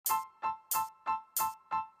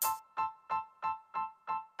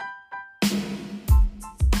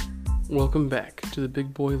Welcome back to the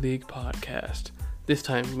Big Boy League podcast. This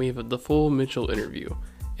time we have the full Mitchell interview.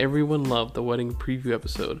 Everyone loved the wedding preview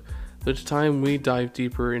episode, but it's time we dive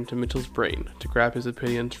deeper into Mitchell's brain to grab his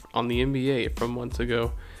opinions on the NBA from months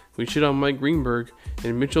ago. We shit on Mike Greenberg,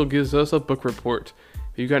 and Mitchell gives us a book report.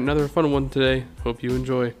 You got another fun one today. Hope you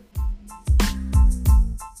enjoy.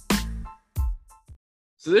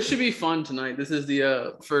 So this should be fun tonight. This is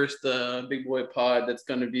the first Big Boy pod that's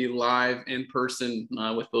going to be live in person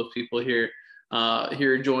with both people here.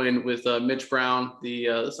 Here joined with Mitch Brown,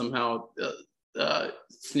 the somehow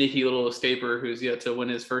sneaky little escaper who's yet to win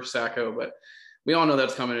his first Sacco, but we all know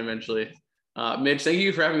that's coming eventually. Mitch, thank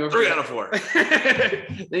you for having me over. 3 out of 4.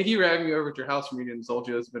 Thank you for having me over at your house for me to insult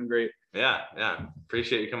you. It's been great. Yeah.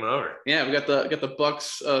 Appreciate you coming over. Yeah, we got the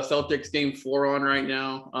Bucks Celtics game 4 on right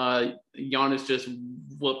now. Giannis just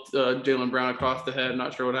whooped Jaylen Brown across the head.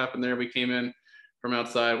 Not sure what happened there. We came in from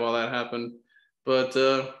outside while that happened, but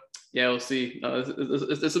yeah, we'll see.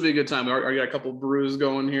 This will be a good time. I already got a couple brews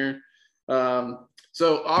going here.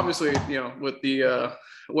 So obviously, with the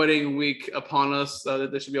wedding week upon us,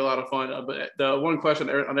 this should be a lot of fun. But the one question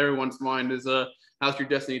on everyone's mind is, how's your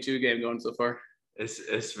Destiny 2 game going so far?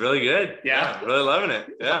 It's really good. Yeah, really loving it.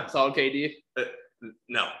 Yeah, solid KD.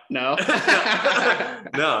 No. No.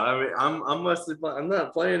 No. I mean, I'm mostly. I'm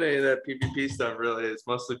not playing any of that PvP stuff really. It's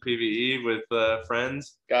mostly PvE with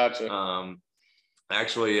friends. Gotcha.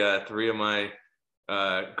 Actually, 3 of my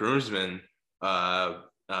groomsmen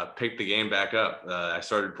picked the game back up. I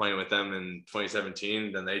started playing with them in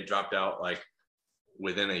 2017. Then they dropped out like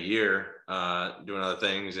within a year, doing other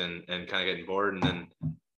things and kind of getting bored. And then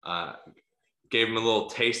gave them a little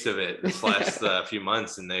taste of it this last few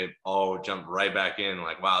months, and they all jumped right back in.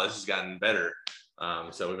 Like, wow, this has gotten better.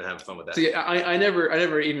 So we've been having fun with that. See, I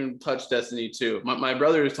never even touched Destiny 2. My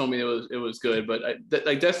brothers told me it was good, but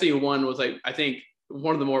like Destiny 1 was like, I think,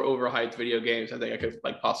 one of the more overhyped video games I think I could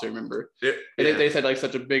like possibly remember. They said like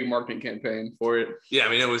such a big marketing campaign for it. Yeah, I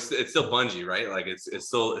mean it's still Bungie, right? Like it's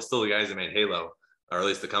still the guys that made Halo, or at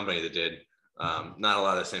least the company that did. Not a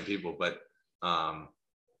lot of the same people, but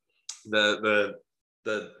the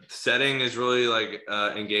setting is really like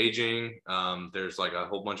engaging. There's like a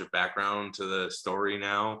whole bunch of background to the story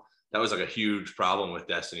now. That was like a huge problem with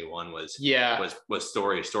Destiny 1 was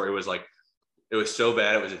story. Story was like, it was so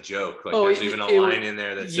bad it was a joke. Like there's even a line in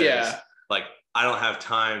there that says like, I don't have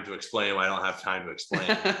time to explain why I don't have time to explain.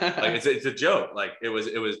 Like it's a joke. Like it was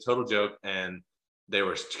a total joke, and they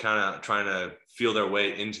were kind of trying to feel their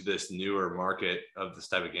way into this newer market of this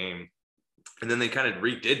type of game. And then they kind of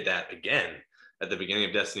redid that again at the beginning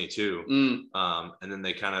of Destiny 2. And then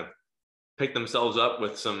they kind of picked themselves up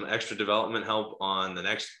with some extra development help on the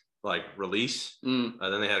next like release. Then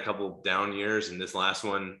they had a couple down years, and this last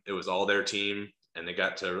one, it was all their team, and they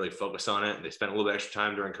got to really focus on it. And they spent a little bit extra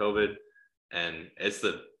time during COVID, and it's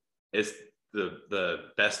the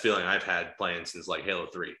best feeling I've had playing since like Halo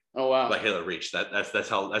 3. Oh wow. Like Halo Reach. That's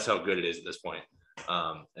how good it is at this point.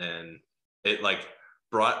 And it like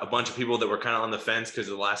brought a bunch of people that were kind of on the fence because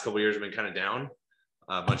the last couple of years have been kind of down.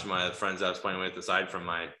 A bunch of my friends I was playing with, aside from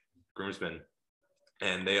my groomsmen,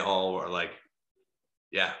 and they all were like,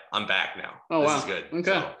 yeah, I'm back now. Oh, wow. This is good.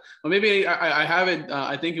 Okay. So, well, maybe I haven't.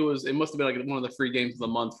 I think it must have been like one of the free games of the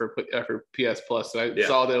month for PS Plus. So I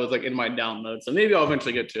saw that it was like in my download. So maybe I'll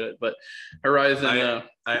eventually get to it. But Horizon.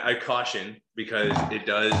 I caution because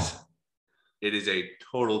it is a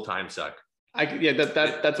total time suck.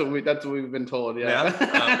 That's what we've been told. Yeah.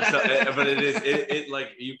 But it like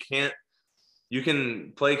you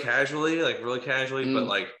can play casually, like really casually, but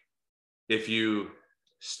like if you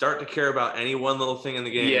start to care about any one little thing in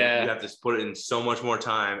the game, you have to put in so much more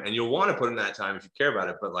time, and you'll want to put in that time if you care about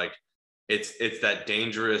it. But like, it's that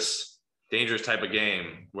dangerous type of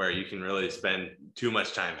game where you can really spend too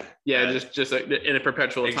much time. Yeah, just like in a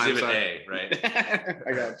perpetual Exhibit time. A, right?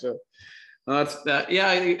 I gotcha. That's that. Yeah.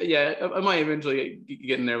 I might eventually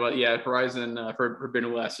get in there, but yeah, Horizon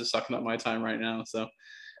Forbidden West is sucking up my time right now. So,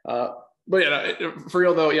 but yeah, for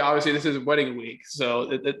real though, obviously this is wedding week,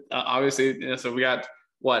 so obviously, so we got.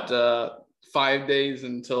 5 days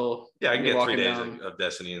until I can get 3 days of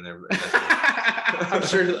Destiny in there. I'm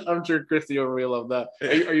sure Christy over will love that.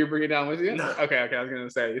 Are you bringing it down with you? No. Okay. I was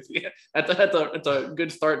gonna say that's a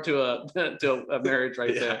good start to a marriage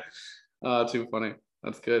right there. Too funny.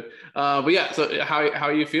 That's good. But yeah. So how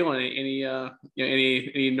are you feeling?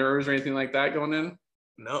 Any nerves or anything like that going in?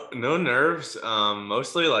 No nerves.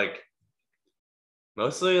 Mostly like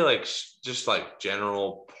just like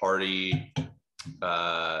general party.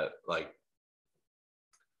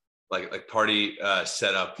 Like party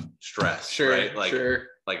setup stress, sure, right? Like sure.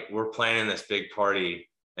 Like we're planning this big party,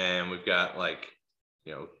 and we've got like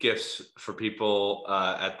gifts for people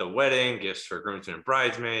at the wedding, gifts for groomsmen and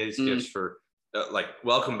bridesmaids, gifts for like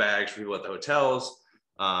welcome bags for people at the hotels.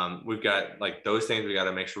 We've got like those things we got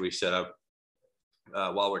to make sure we set up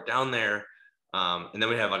while we're down there. And then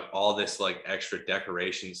we have like all this like extra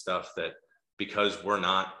decoration stuff that, because we're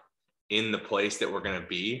not in the place that we're going to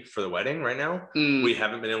be for the wedding right now, we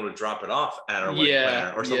haven't been able to drop it off at our wedding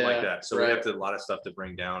planner or something like that. So we have a lot of stuff to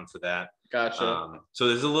bring down for that. Gotcha. So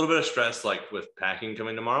there's a little bit of stress like with packing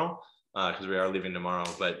coming tomorrow, because we are leaving tomorrow,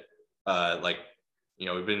 but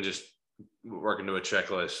we've been just working to a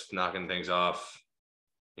checklist, knocking things off,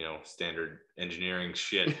 standard engineering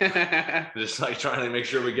shit. Just like trying to make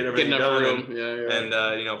sure we get everything done. And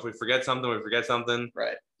if we forget something, we forget something.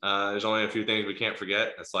 Right. There's only a few things we can't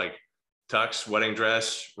forget. It's like tux, wedding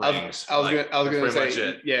dress, rings. I was gonna say,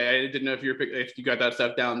 I didn't know if you got that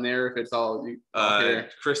stuff down there, if it's all here.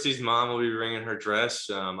 Christy's mom will be bringing her dress.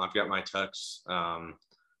 I've got my tux.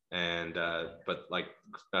 But like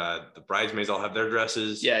the bridesmaids all have their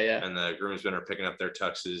dresses. And the groomsmen are picking up their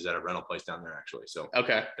tuxes at a rental place down there actually. So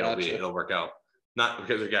okay, it'll work out. Not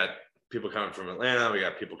because we got people coming from Atlanta, we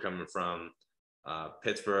got people coming from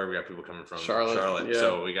Pittsburgh, we got people coming from Charlotte.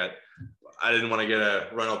 So I didn't want to get a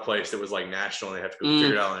rental place that was like national and they have to go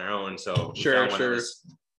figure it out on their own. So sure. It was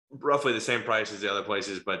roughly the same price as the other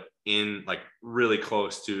places, but in like really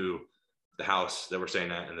close to the house that we're staying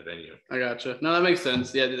at in the venue. I gotcha. No, that makes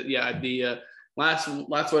sense. The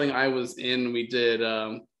last wedding I was in, we did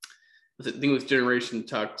I think it was Generation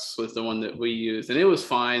Tux was the one that we used, and it was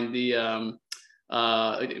fine.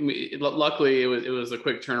 Luckily it was a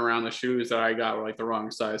quick turnaround. The shoes that I got were like the wrong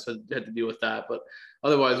size, so I had to deal with that, but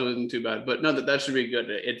otherwise it wasn't too bad. But no, that should be good.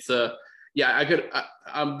 It's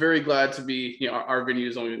I'm very glad to be, our venue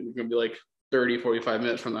is only going to be like 30-45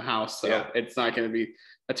 minutes from the house, so it's not going to be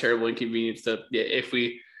a terrible inconvenience to if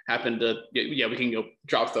we happen to we can go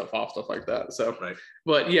drop stuff off, stuff like that. So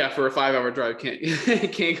but for a 5-hour drive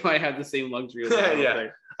can't quite have the same luxury as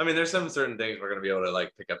that. I mean, there's some certain things we're going to be able to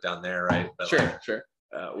like pick up down there, right? But sure.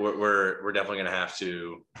 We're definitely going to have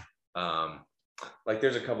to like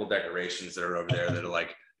there's a couple decorations that are over there that are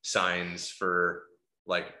like signs for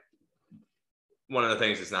like one of the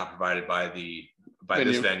things that's not provided by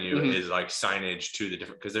this venue is like signage to the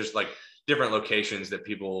different, because there's like different locations that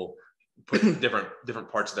people put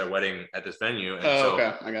different parts of their wedding at this venue,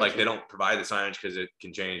 and like they don't provide the signage because it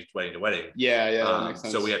can change wedding to wedding. That makes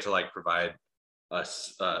sense. So we have to like provide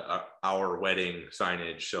us our wedding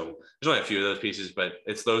signage. So there's only a few of those pieces, but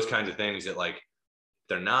it's those kinds of things that like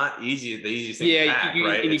they're not the easiest thing to pack,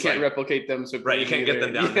 right? And you can't replicate them, so you can't get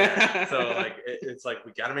them down there. So like it's like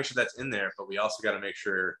we got to make sure that's in there, but we also got to make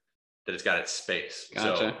sure that it's got its space.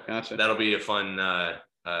 Gotcha. That'll be a fun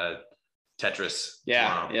Tetris.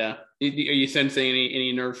 Are you sensing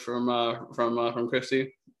any nerves from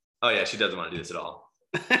Christy? Oh yeah, she doesn't want to do this at all.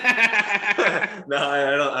 No,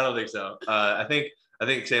 I don't think so. I think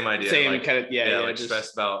same idea. Same like, kind of just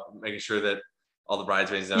stressed about making sure that all the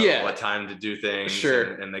bridesmaids know what time to do things.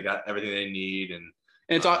 Sure. And they got everything they need, and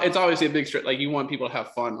it's obviously a big stress. Like you want people to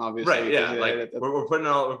have fun, obviously. Right. Yeah. Like we're putting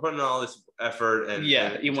all this effort and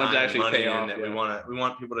you want to actually pay off. We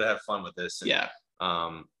want people to have fun with this. And,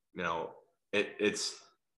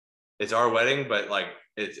 it's our wedding, but like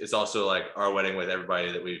it's also like our wedding with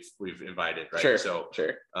everybody that we've invited, right? Sure. So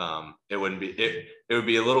it would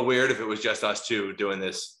be a little weird if it was just us two doing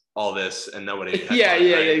all this and nobody had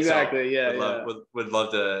exactly. So would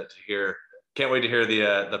love to hear. Can't wait to hear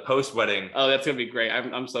the post wedding. Oh, that's gonna be great.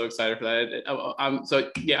 I'm so excited for that.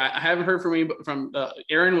 I haven't heard from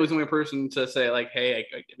Aaron was the only person to say like, hey,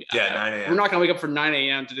 9 a.m. We're not gonna wake up for 9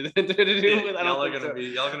 a.m. to do it. Y'all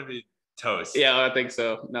are gonna be toast. Yeah, I think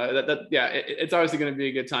so. No, it's obviously going to be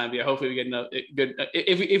a good time. Yeah, hopefully we get enough good.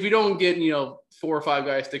 If we don't get 4 or 5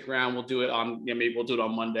 guys stick around, we'll do it on. Maybe we'll do it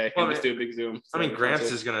on Monday. Well, just do a big Zoom. So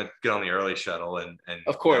Gramps is going to get on the early shuttle and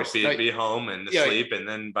of course be home and sleep, and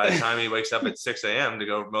then by the time he wakes up at 6 a.m. to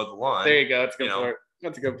go mow the lawn. There you go. That's a good point.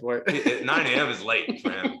 That's a good point. 9 a.m. is late,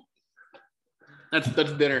 man. That's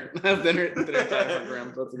dinner. That's dinner time for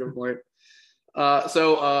Gramps. That's a good point.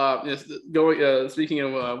 Speaking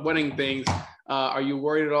of wedding things, are you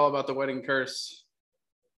worried at all about the wedding curse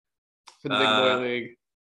for the Big Boy League?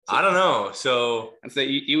 I don't know. So I'd say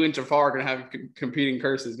you and Jafar are going to have competing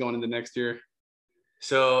curses going into next year.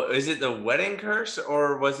 So is it the wedding curse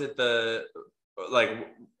or was it the like?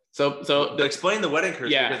 So explain the wedding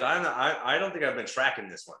curse because I don't think I've been tracking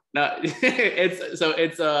this one. No,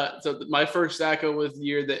 so my first SACO was the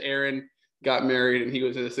year that Aaron got married and he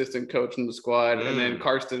was an assistant coach in the squad, and then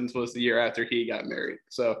Karsten's was the year after he got married.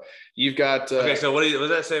 So you've got okay. So what does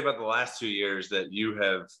that say about the last 2 years that you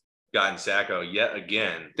have gotten Sacco yet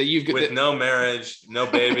again. That you've got with no marriage, no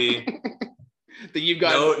baby. That you've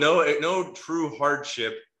got no true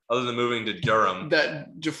hardship other than moving to Durham.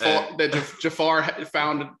 That Jafar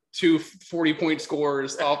found 2 40-point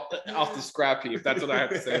scores off the scrap heap. That's what I have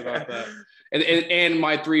to say about that. And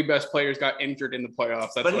my 3 best players got injured in the playoffs.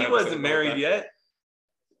 But he wasn't married yet.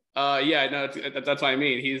 Yeah, no, that's what I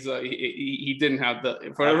mean. He's he didn't have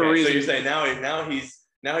the for whatever reason. So you're saying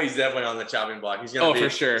now he's definitely on the chopping block. He's gonna be, for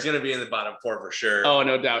sure. He's gonna be in the bottom 4 for sure. Oh,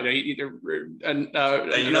 no doubt. No,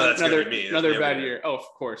 another bad year. Oh, of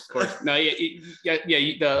course. No,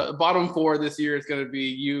 the bottom 4 this year is gonna be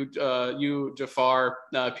you, Jafar.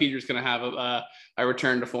 Peter's gonna have a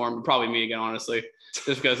return to form. Probably me again, honestly.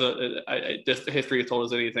 Just because just history has told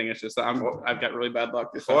us anything. It's just I've got really bad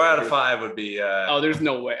luck. 4 out of 5 would be. There's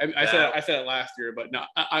no way. I said it last year, but no.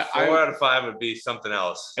 4 out of 5 would be something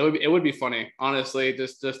else. It would be funny, honestly.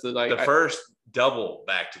 Just to like the first double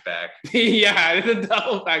back to back. Yeah, the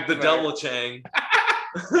double back. The double Chang.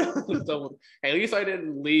 Hey, at least I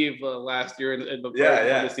didn't leave last year in the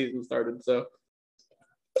when the season started. So,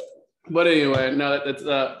 but anyway, no, that's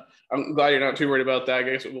I'm glad you're not too worried about that. I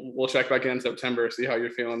guess we'll check back in September, see how you're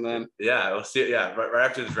feeling then. Yeah, we'll see. Yeah, right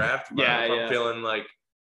after the draft. I'm feeling like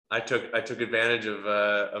I took advantage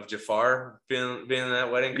of Jafar being in that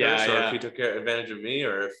wedding curse, or if he took advantage of me,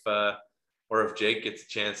 or if Jake gets a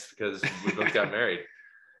chance because we both got married.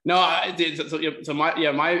 No, I did. So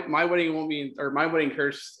my wedding won't be, or my wedding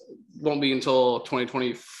curse won't be until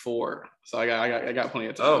 2024. So I got plenty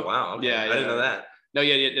of time. Oh wow! Okay. Yeah, I didn't know that. No,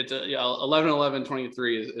 it's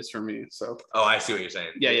 11/11/23 is for me. So. Oh, I see what you're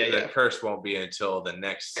saying. Yeah. The curse won't be until the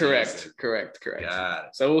next Correct. season. Correct. Got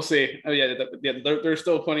it. So we'll see. Oh yeah, there's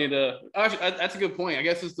still plenty to. Actually, that's a good point. I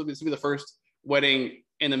guess this will be the first wedding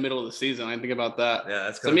in the middle of the season. I think about that. Yeah,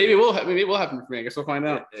 that's. So maybe it will happen for me. I guess we'll find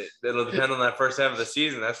out. It'll depend on that first half of the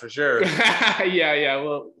season. That's for sure. Yeah.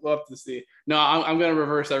 We'll have to see. No, I'm going to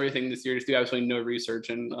reverse everything this year. Just do absolutely no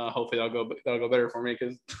research, and hopefully that'll go better for me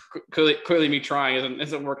because clearly me trying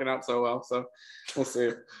isn't working out so well. So we'll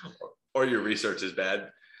see. Or your research is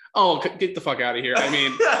bad. Oh, get the fuck out of here! I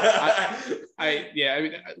mean,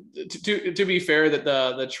 to be fair, that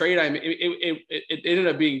the trade it ended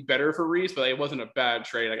up being better for Reese, but it wasn't a bad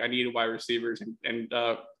trade. Like I needed wide receivers, and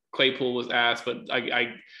Claypool was ass, but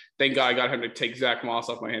I thank God I got him to take Zach Moss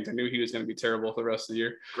off my hands. I knew he was going to be terrible for the rest of the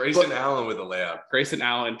year. Grayson Allen with a layup. Grayson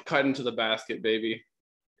Allen cut into the basket, baby.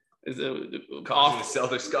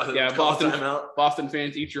 Celtics got Boston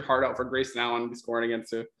fans, eat your heart out for Grayson Allen scoring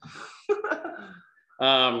against you.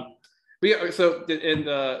 So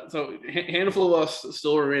handful of us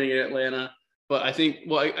still remaining in Atlanta, but I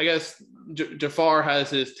think, I guess Jafar has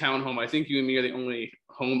his townhome. I think you and me are the only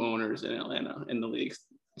homeowners in Atlanta in the leagues.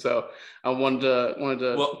 So I wanted to.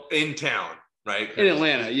 Well, in town, right? In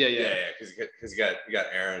Atlanta, yeah. Because you got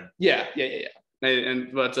Aaron. Yeah.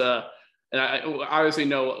 And I obviously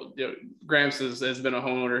know, Gramps has been a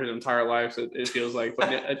homeowner his entire life, so it feels like. But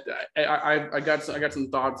I got some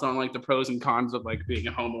thoughts on like the pros and cons of like being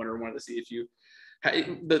a homeowner. I wanted to see if you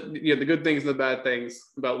the good things and the bad things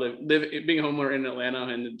about being a homeowner in Atlanta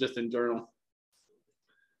and just in general.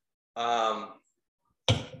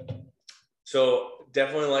 So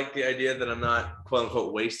definitely like the idea that I'm not quote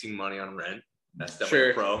unquote wasting money on rent. That's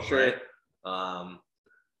definitely a pro, sure. Right?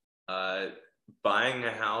 Buying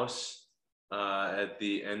a house at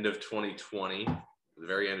the end of 2020, the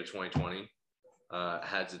very end of 2020,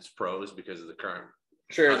 has its pros because of the current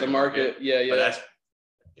the market. Yeah. But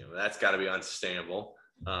that's got to be unsustainable.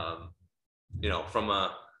 From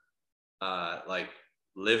a like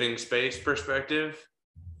living space perspective,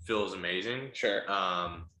 feels amazing. Sure.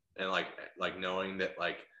 And like knowing that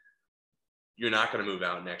like you're not going to move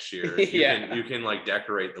out next year. You can like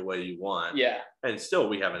decorate the way you want. Yeah. And still,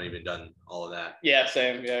 we haven't even done all of that. Yeah,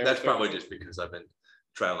 same. Yeah. That's probably just because I've been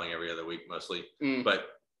traveling every other week mostly. But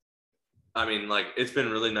I mean, like, it's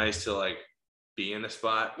been really nice to like be in a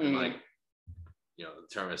spot and like, the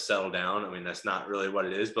term is settle down. I mean, that's not really what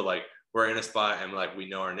it is, but like we're in a spot and like we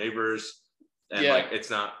know our neighbors. And like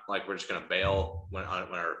it's not like we're just gonna bail when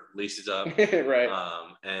our lease is up. Right.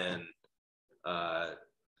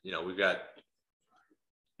 We've got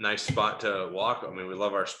nice spot to walk. I mean, we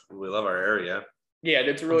love our area. Yeah,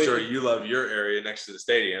 it's really. I'm sure you love your area next to the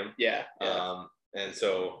stadium. Yeah. And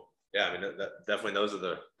so I mean, definitely those are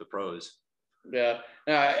the pros. Yeah,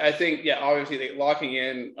 I think obviously locking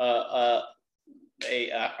in a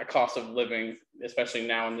cost of living, especially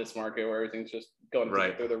now in this market where everything's just going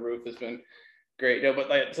through the roof, has been great. No, but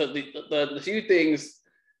like so the few things,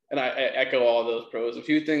 and I echo all those pros. A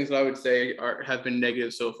few things that I would say have been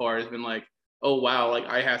negative so far has been like, oh wow, like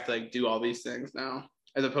I have to like do all these things now.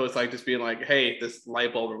 as opposed to like just being like, hey, this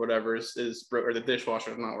light bulb or whatever is or the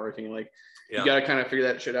dishwasher is not working. Like you got to kind of figure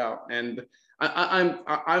that shit out. And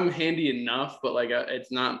I'm handy enough, but like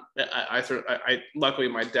it's not. I luckily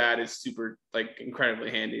my dad is super like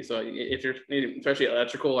incredibly handy. So if you're especially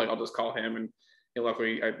electrical, like I'll just call him, and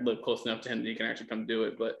luckily I live close enough to him that he can actually come do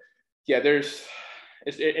it. But yeah,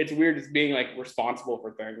 it's weird just being like responsible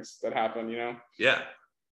for things that happen, Yeah,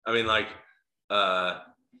 I mean like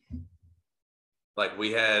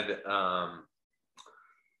we had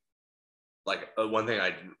one thing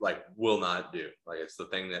I like will not do. Like it's the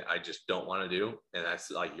thing that I just don't want to do, and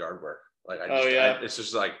that's like yard work. Like it's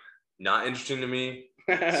just like not interesting to me.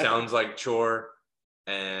 Sounds like chore,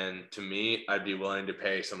 and to me, I'd be willing to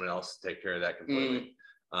pay someone else to take care of that completely.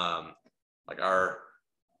 Like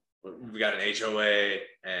we got an HOA,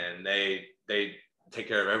 and they take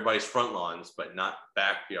care of everybody's front lawns, but not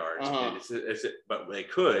backyards. But they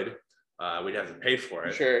could. We'd have to pay for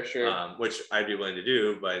it. Sure. Which I'd be willing to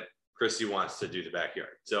do, but Christy wants to do the backyard.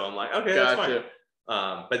 So I'm like, okay, that's fine.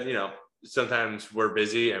 But sometimes we're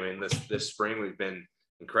busy. I mean, this spring we've been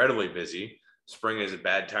incredibly busy. Spring is a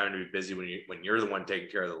bad time to be busy when you're the one taking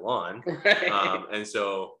care of the lawn. Right. And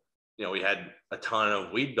so, we had a ton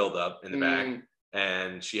of weed buildup in the back,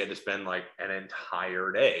 and she had to spend like an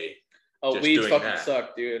entire day. Oh, weeds fucking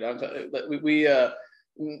suck, dude.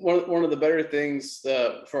 One of the better things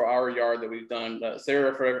for our yard that we've done,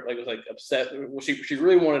 Sarah forever was like upset. Well, she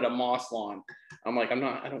really wanted a moss lawn. I'm like, I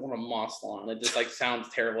don't want a moss lawn. It just like sounds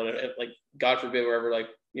terrible. It, like God forbid we're ever like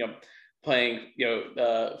playing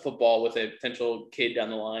football with a potential kid down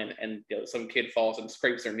the line, and some kid falls and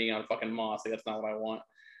scrapes their knee on fucking moss. Like that's not what I want.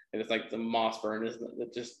 And it's like the moss burn is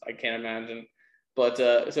just I can't imagine. But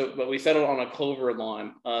we settled on a clover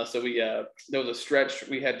lawn. So there was a stretch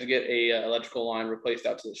we had to get a electrical line replaced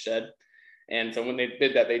out to the shed, and so when they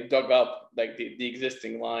did that, they dug up like the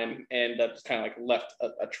existing line and just kind of like left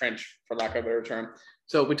a trench, for lack of a better term.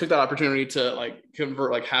 So we took that opportunity to like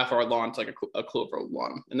convert like half our lawn to like a clover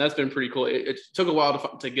lawn, and that's been pretty cool. It took a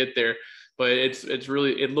while to get there, but it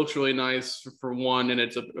looks really nice for one, and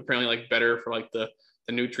it's apparently like better for like the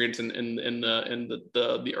nutrients in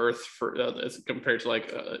the earth for as compared to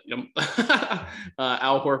like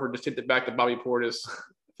Al Horford just hit it back to Bobby Portis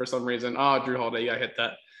for some reason. Drew Holiday, I hit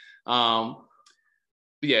that. But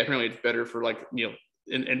yeah, apparently it's better for like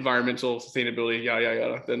environmental sustainability,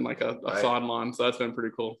 yada than like a sod lawn. So that's been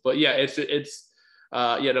pretty cool. But yeah, it's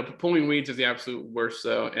the pulling weeds is the absolute worst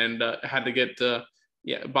though, and I had to get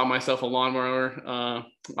bought myself a lawnmower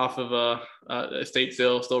off of a estate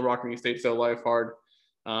sale. Still rocking estate sale life hard.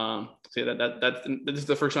 So yeah, this is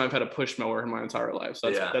the first time I've had a push mower in my entire life.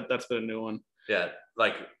 So that's been a new one. Yeah,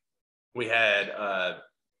 like we had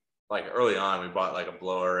like early on, we bought like a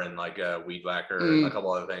blower and like a weed whacker and a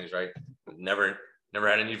couple other things, right? Never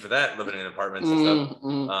had a need for that living in apartments and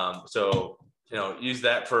stuff. So use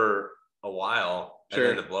that for a while, and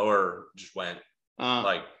then the blower just went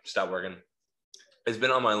like stopped working. It's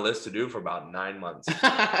been on my list to do for about 9 months.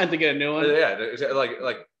 To get a new one. Yeah,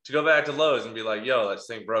 like to go back to Lowe's and be like, yo, this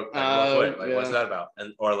thing broke. Like, what's that about?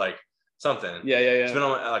 Or like something. Yeah. It's been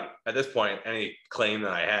on my, like at this point, any claim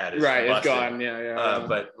that I had is busted. It's gone. Yeah.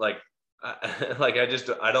 But like,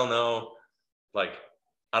 I don't know. Like,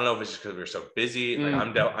 I don't know if it's just because we're so busy. Like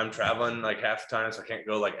I'm traveling like half the time, so I can't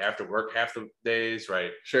go like after work half the days,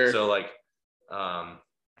 right? Sure. So like, I'm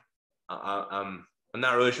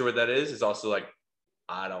not really sure what that is. It's also like,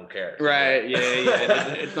 I don't care. Right. Yeah.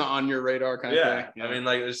 It's not on your radar kind of thing. Yeah. I mean,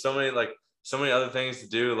 like there's so many other things to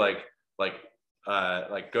do, like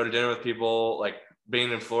go to dinner with people. Like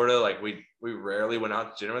being in Florida, like we rarely went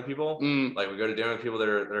out to dinner with people. Like we go to dinner with people that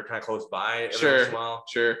are kind of close by every once in a while.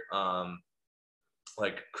 Sure.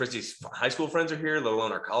 Like Christy's high school friends are here, let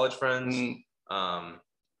alone our college friends. And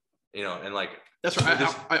like that's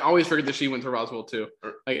right. I always forget that she went to Roswell too.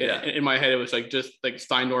 Like in my head, it was like just like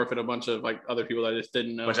Steindorf and a bunch of like other people that I just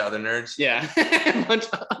didn't know. A bunch of other nerds. Yeah, a bunch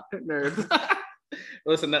of other nerds.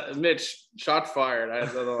 Listen, Mitch, shots fired.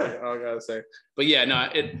 I don't know what I gotta say, but yeah, no,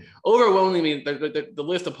 it overwhelmingly the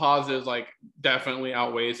list of positives like definitely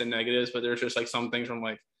outweighs the negatives, but there's just like some things from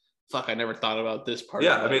like, fuck, I never thought about this part.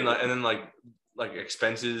 Yeah, I mean, like, and then like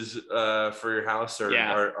expenses for your house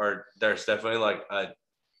are there's definitely like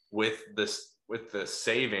with the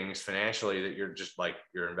savings financially that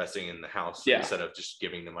you're investing in the house instead of just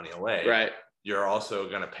giving the money away. Right. You're also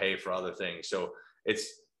going to pay for other things. So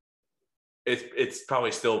it's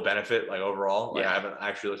probably still benefit like overall. Like I haven't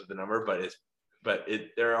actually looked at the number, but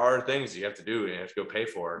there are things you have to do and you have to go pay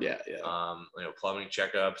for. Yeah. Plumbing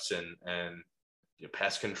checkups and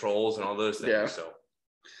pest controls and all those things. Yeah. So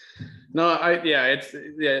No,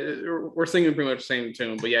 we're singing pretty much the same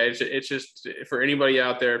tune, but yeah, it's just for anybody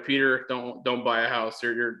out there, Peter, don't buy a house.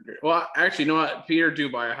 Well, actually, you know what, Peter,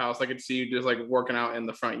 do buy a house. I could see you just like working out in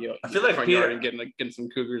the front yard. I feel like Peter, yard and getting some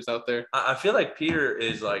cougars out there. I feel like Peter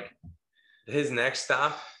is like his next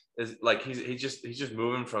stop is like he's just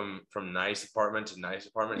moving from nice apartment to nice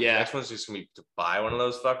apartment. Yeah, the next one's just gonna be to buy one of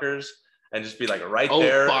those fuckers and just be like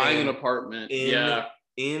there. Buying an apartment.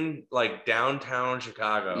 In like downtown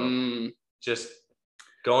Chicago, just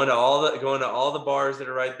going to all the bars that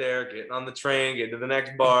are right there, getting on the train, getting to the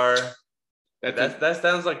next bar. That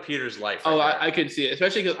sounds like Peter's life. I could see it,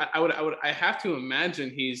 especially because I have to imagine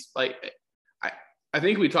he's like, I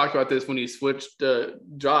think we talked about this when he switched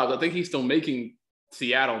jobs. I think he's still making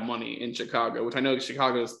Seattle money in Chicago, which I know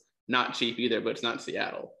Chicago's not cheap either, but it's not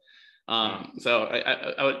Seattle. So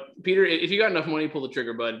I would, Peter, if you got enough money, pull the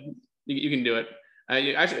trigger, bud. You can do it.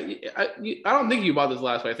 I don't think you bought this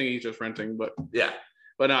last way. I think he's just renting, but yeah.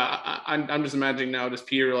 But I'm just imagining now, just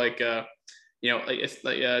Peter like it's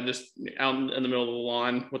like just out in the middle of the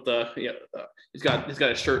lawn with he's got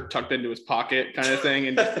a shirt tucked into his pocket kind of thing,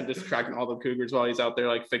 and just tracking all the cougars while he's out there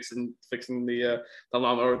like fixing the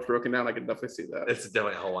lawnmower that's broken down. I can definitely see that. It's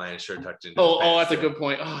definitely a Hawaiian shirt tucked into. That's a good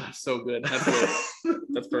point. Oh, that's so good. That's good.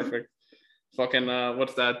 That's perfect. Fucking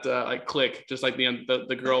what's that? Like click, just like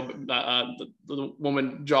the girl, the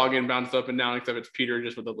woman jogging, bounced up and down. Except it's Peter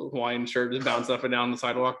just with a Hawaiian shirt, just bounced up and down the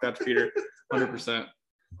sidewalk. That's Peter, 100%.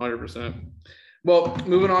 Well,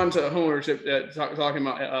 moving on to homeownership, talking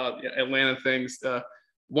about Atlanta things.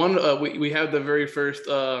 We had the very first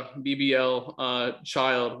BBL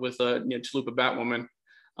child with Chalupa Batwoman,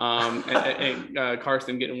 and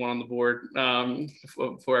Carson getting one on the board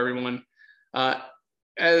for everyone.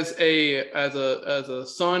 As a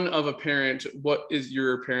son of a parent, what is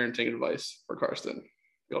your parenting advice for Karsten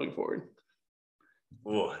going forward?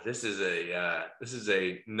 Oh, this is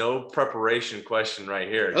a no preparation question right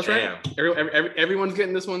here. That's Damn. Right. Everyone's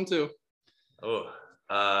getting this one too. Let's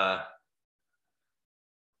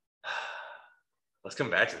come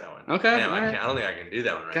back to that one. Okay. Damn, I don't think I can do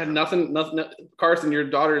that one right now. Nothing. Carson, your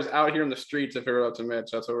daughter's out here in the streets. If it were up to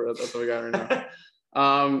Mitch, that's what we got right now.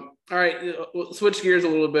 All right, we'll switch gears a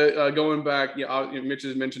little bit. Going back, Mitch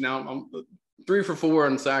has mentioned now I'm 3 for 4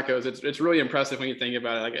 on Sackos. It's really impressive when you think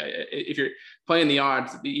about it. Like if you're playing the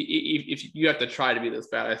odds, if you have to try to be this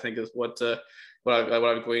bad, I think is what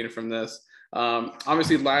I've gleaned from this.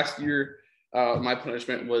 Obviously, last year my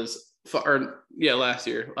punishment was last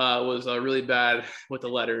year was really bad with the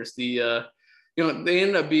letters. They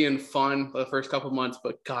ended up being fun the first couple months,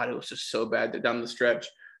 but God, it was just so bad down the stretch.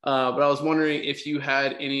 But I was wondering if you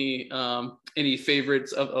had any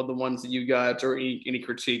favorites of the ones that you got, or any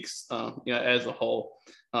critiques, as a whole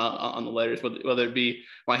on the letters, whether it be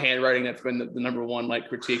my handwriting. That's been the number one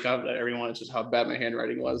critique of everyone. It's just how bad my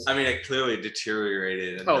handwriting was. I mean, it clearly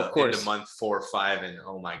deteriorated of course. Into month 4 or 5, and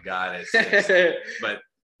oh my God,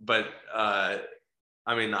 but I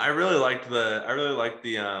mean, I really liked the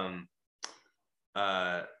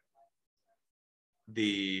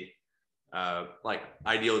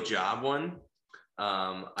ideal job one.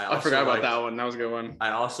 I forgot about that one. That was a good one.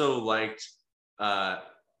 I also liked I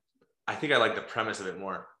think I liked the premise of it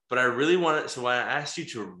more, but I really wanted, so when I asked you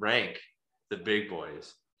to rank the Big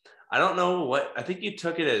Boys, I don't know what, I think you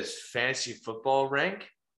took it as fantasy football rank,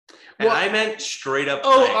 and I meant straight up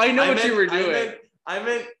rank. I know what you were doing.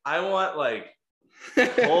 I want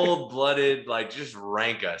cold-blooded, just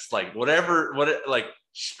rank us, whatever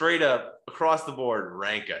straight up across the board,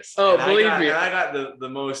 rank us. Believe me. And I got the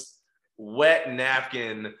most wet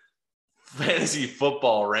napkin fantasy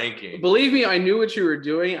football ranking. Believe me, I knew what you were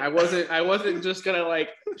doing. I wasn't just gonna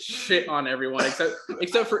shit on everyone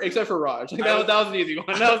except for Raj. That was an easy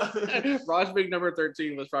one. Raj Big number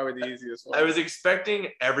 13 was probably the easiest one. I was expecting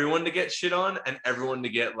everyone to get shit on and everyone to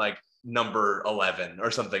get number 11 or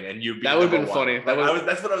something, and you. That would have been funny.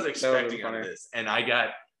 That's what I was expecting out of this, and I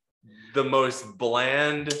got the most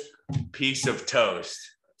bland piece of toast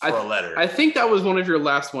for a letter. I think that was one of your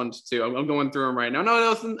last ones too. I'm going through them right now. No, I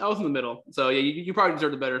was in the middle. So yeah, you probably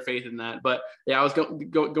deserved a better faith in that. But yeah, I was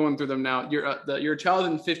going through them now. Your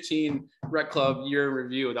 2015 Rec Club year in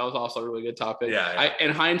review. That was also a really good topic. Yeah. In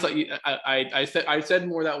hindsight, I said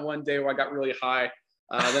more that one day where I got really high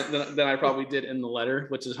than I probably did in the letter,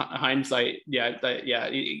 which is hindsight. I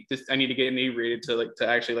need to get inebriated to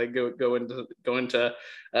actually go into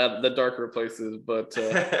the darker places. But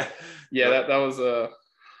that was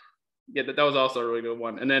that was also a really good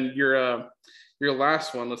one. And then your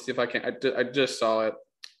last one, let's see if I can. I just saw it.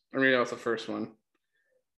 I mean, that was the first one.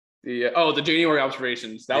 The January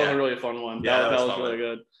observations. That was a really fun one. That was really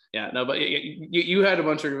good. Yeah, no, but you had a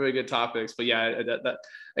bunch of really good topics, but yeah,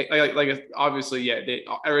 like obviously, yeah,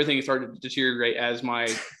 everything started to deteriorate as my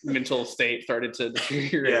mental state started to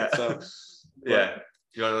deteriorate. Yeah. So, yeah.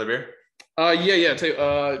 You want another beer?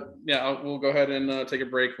 We'll go ahead and take a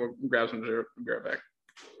break. We'll grab some beer. Be right back.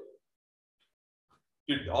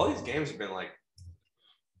 Dude, all these games have been like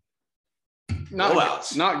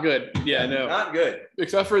blowouts. Not good. Yeah, no, not good.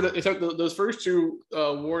 Except for those first two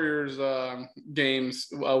Warriors games,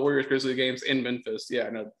 Warriors Grizzlies games in Memphis. Yeah,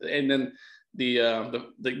 no, and then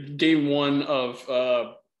the game one of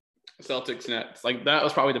Celtics Nets, like that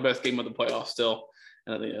was probably the best game of the playoffs still.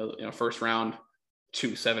 And first round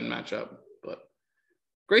 2-7 matchup. But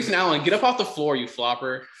Grayson Allen, get up off the floor, you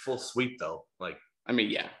flopper. Full sweep though. Like, I mean,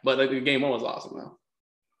 yeah, but like, the game one was awesome though.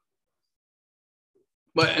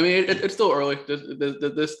 But I mean, it's still early.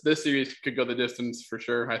 This series could go the distance for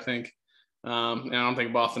sure, I think. And I don't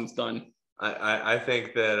think Boston's done. I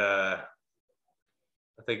think that I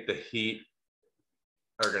think the Heat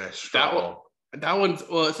are gonna struggle. That one's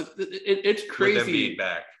it's crazy. With Embiid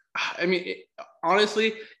back. I mean,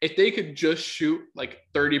 honestly, if they could just shoot like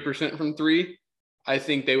 30% from three, I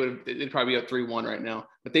think they'd probably be up 3-1 right now.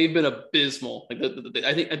 But they've been abysmal. Like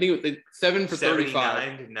I think it was 7 for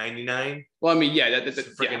 35. 99. Well, I mean, yeah, that's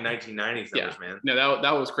freaking 1990s numbers, man. No,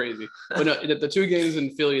 that was crazy. But no, the two games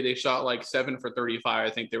in Philly, they shot like 7 for 35. I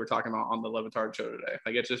think they were talking about on the Levitard show today.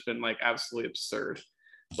 Like it's just been like absolutely absurd.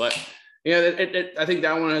 But yeah, I think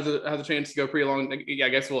that one has a chance to go pretty long. Yeah, I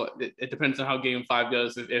guess it depends on how Game 5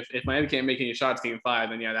 goes. If Miami can't make any shots Game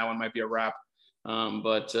 5, then yeah, that one might be a wrap.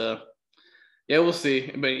 Yeah, we'll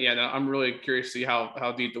see. But yeah, no, I'm really curious to see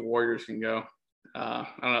how deep the Warriors can go. I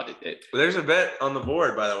don't know. There's a bet on the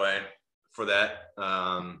board, by the way, for that.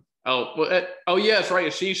 Yeah, that's right.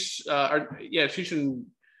 Ashish, Ashish and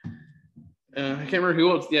I can't remember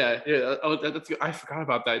who else. Yeah. Oh, that's good. I forgot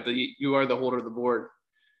about that. You are the holder of the board.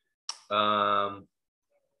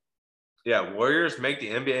 Yeah, Warriors make the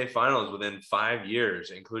NBA Finals within 5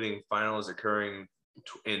 years, including finals occurring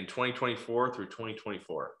in 2024 through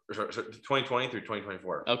 2024. Sorry, 2020 through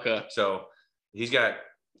 2024. Okay. So he's got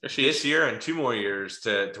this year and 2 more years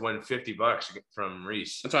to win $50 from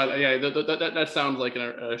Reese. That's right. Yeah, that sounds like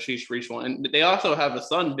a Ashish Reese one. And they also have the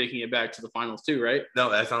Suns making it back to the finals too, right? No,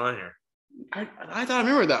 that's not on here. I thought I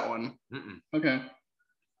remember that one. Mm-mm. Okay.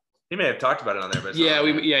 He may have talked about it on there, but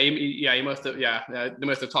he must have. Yeah, they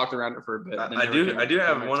must have talked around it for a bit. I do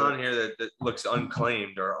have one on here that looks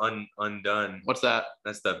unclaimed or undone. What's that?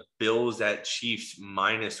 That's the Bills at Chiefs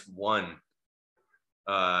 -1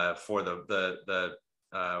 for the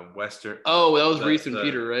Western. Oh, that was Reese and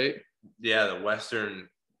Peter, right? Yeah, the Western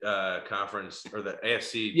Conference or the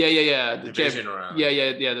AFC. Yeah. The division round.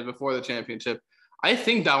 Yeah. The before the championship. I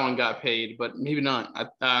think that one got paid, but maybe not.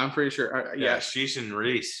 I'm pretty sure. Yeah, Sheesh and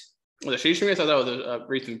Reese. The Sheesh and Reese, I thought it was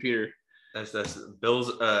Reese and Peter. That's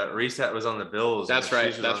Bills. Reese was on the Bills. That's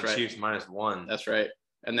right. That's right. Chiefs -1. That's right.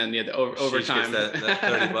 And then the overtime. Gets that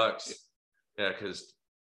 $30. Yeah, because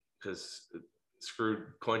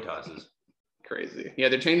screwed coin tosses. Crazy. Yeah,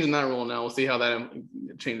 they're changing that rule now. We'll see how that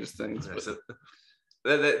changes things. Yeah, so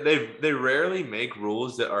they rarely make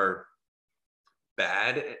rules that are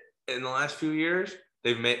bad in the last few years.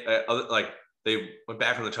 They've made they went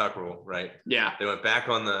back on the tuck rule, right? Yeah. They went back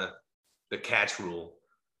on the catch rule.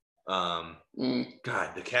 God,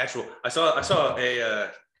 the catch rule. I saw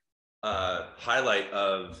a highlight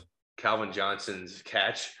of Calvin Johnson's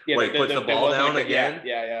catch where he puts the ball down again.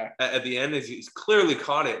 Yeah. At the end, he's clearly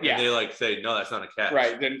caught it, and they say, no, that's not a catch.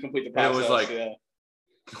 Right, didn't complete the process. And it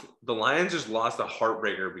was the Lions just lost a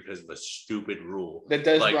heartbreaker because of a stupid rule. That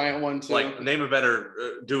Des Bryant one too. Like, name a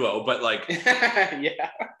better duo, but like. Yeah,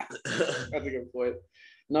 that's a good point.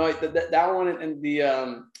 No, that one and the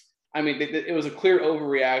it was a clear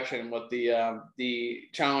overreaction with the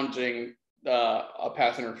challenging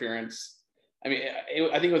pass interference. I mean,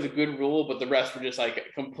 I think it was a good rule, but the rest were just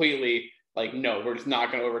like completely like, no, we're just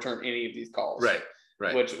not going to overturn any of these calls.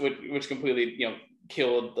 Right. Which completely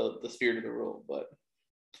killed the spirit of the rule. But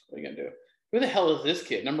what are you gonna do? Who the hell is this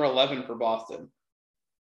kid? Number 11 for Boston.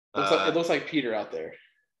 It looks like Peter out there.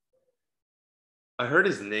 I heard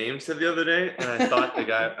his name said the other day, and I thought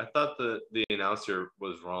the announcer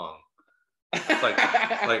was wrong.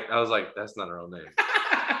 I was like, that's not a real name.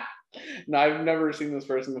 No, I've never seen this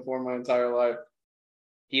person before in my entire life.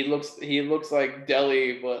 He looks like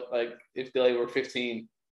Delhi, but like if Delhi were 15.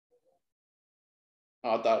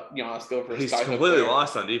 I thought, let's go for. He's completely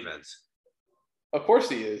lost on defense. Of course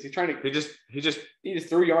he is. He's trying to. He just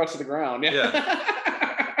threw yards to the ground.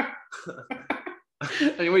 Yeah.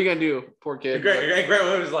 I mean, what are you gonna do, poor kid? Grant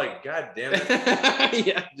Williams was like, God damn it,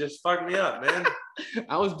 yeah, just fucked me up, man.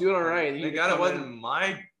 I was doing all right. Thank God it wasn't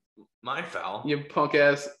my foul. You punk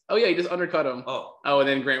ass. Oh yeah, he just undercut him. Oh, and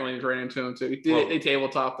then Grant Williams ran into him too. They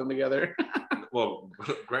tabletopped them together. Well,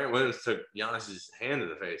 Grant Williams took Giannis's hand to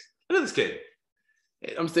the face. Look at this kid.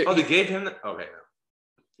 I'm serious. Oh, they gave him the. Okay, no.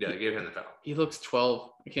 Yeah, they gave him the foul. He looks 12.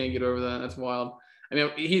 I can't get over that. That's wild. I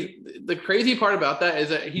mean, the crazy part about that is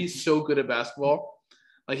that he's so good at basketball.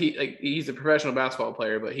 He's a professional basketball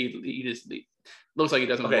player, but he just looks like he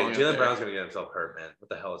doesn't belong. Jaylen Brown's gonna get himself hurt, man. What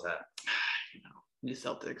the hell is that? The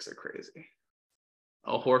Celtics are crazy.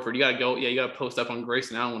 Oh, Horford, you gotta go. Yeah, you gotta post up on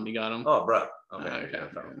Grayson Allen when you got him. Oh, bro. Okay.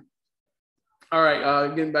 All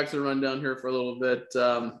right. Getting back to the rundown here for a little bit.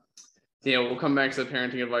 We'll come back to the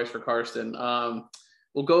parenting advice for Karsten.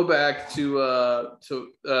 We'll go back to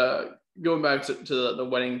going back to the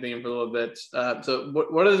wedding theme for a little bit. So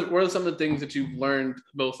what are some of the things that you've learned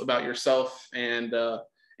both about yourself and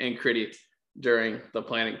Critty during the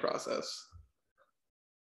planning process?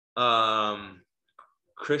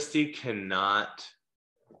 Christy cannot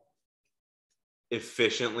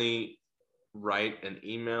efficiently write an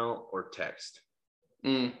email or text.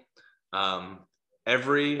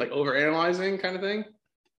 Every like overanalyzing kind of thing.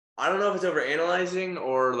 I don't know if it's overanalyzing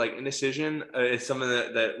or like indecision. It's something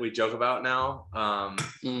that we joke about now.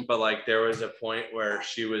 But like there was a point where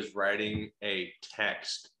she was writing a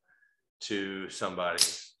text to somebody,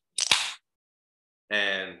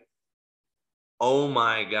 and oh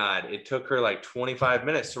my God, it took her like 25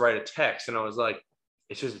 minutes to write a text, and I was like,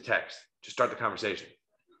 it's just a text. Just start the conversation.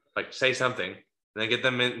 Like say something, and then get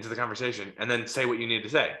them into the conversation, and then say what you need to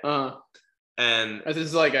say. And this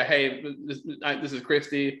is like hey, this is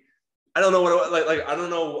Christy. I don't know what it was, like I don't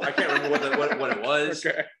know. I can't remember what it was.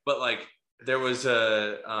 Okay. But like there was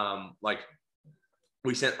a like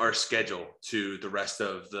we sent our schedule to the rest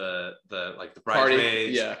of the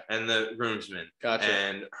bridesmaids and the groomsmen. Gotcha.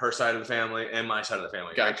 And her side of the family and my side of the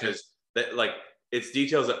family. Gotcha. Because like it's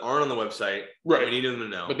details that aren't on the website. Right. We need them to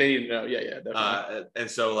know. But they need to know. Yeah, definitely.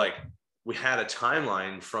 And so like we had a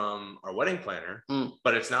timeline from our wedding planner,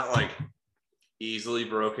 but it's not like easily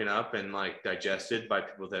broken up and like digested by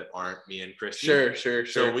people that aren't me and Christy. Sure.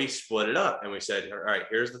 So we split it up and we said, all right,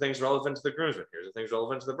 here's the things relevant to the groomsmen. Here's the things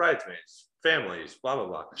relevant to the bridesmaids, families, blah, blah,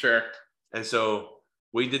 blah. Sure. And so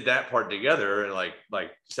we did that part together and like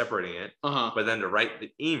separating it. But then to write the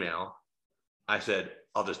email, I said,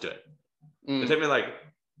 I'll just do it. It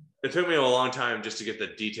took me a long time just to get the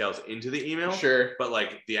details into the email. Sure. But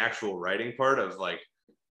like the actual writing part of like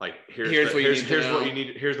here's what you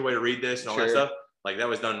need, here's the way to read this and all that stuff. Like that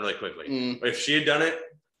was done really quickly. If she had done it,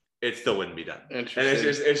 it still wouldn't be done. And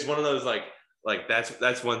it's one of those like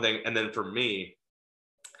that's one thing. And then for me,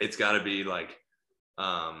 it's got to be like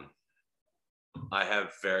I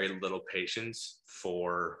have very little patience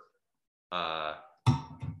for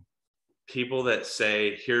people that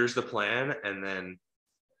say here's the plan and then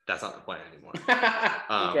that's not the plan anymore.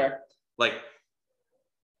 Okay. Like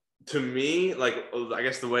to me, like I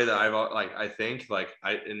guess the way that I think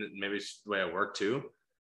and maybe it's the way I work too.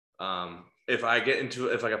 If like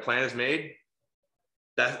a plan is made,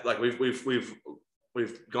 that like we've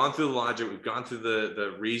gone through the logic, we've gone through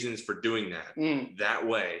the reasons for doing that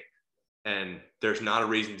way, and there's not a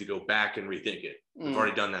reason to go back and rethink it. We've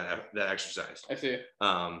already done that exercise. I see.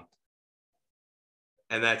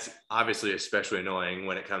 And that's obviously especially annoying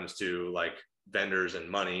when it comes to like vendors and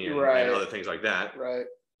money and other things like that. Right.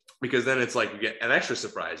 Because then it's like you get an extra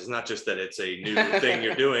surprise. It's not just that it's a new thing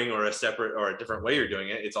you're doing or a separate or a different way you're doing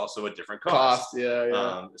it. It's also a different cost.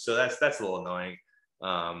 Yeah. So that's a little annoying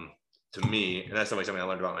to me. And that's something I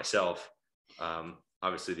learned about myself.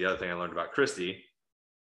 Obviously, the other thing I learned about Christy,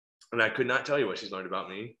 and I could not tell you what she's learned about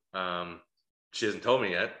me. She hasn't told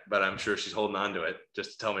me yet, but I'm sure she's holding on to it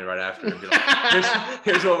just to tell me right after and be like,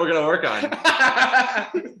 here's what we're going to work on. I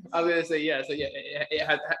was going to say, yeah. So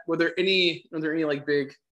were there any like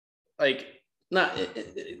big, like not,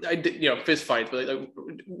 fist fights, but like,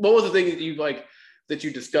 what was the thing that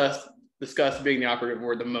you discussed being the operative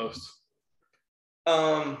word the most?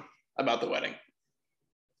 About the wedding.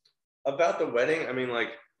 About the wedding, I mean,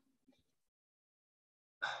 like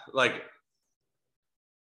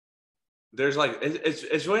there's like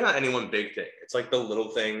it's really not any one big thing. It's like the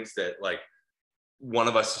little things that like one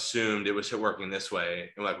of us assumed it was working this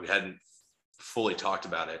way and like we hadn't fully talked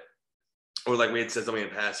about it, or like we had said something in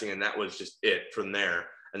passing and that was just it from there.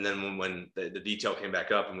 And then when the detail came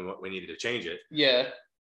back up and we needed to change it,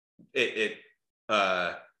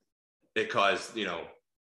 it caused,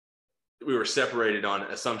 we were separated on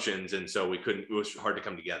assumptions, and so we couldn't. It was hard to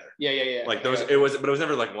come together. Yeah. Like those, it was, but it was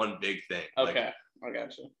never like one big thing. Okay. I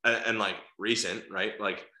gotcha. And like recent, right?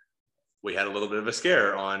 Like we had a little bit of a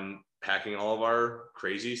scare on packing all of our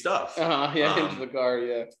crazy stuff. Yeah, into the car,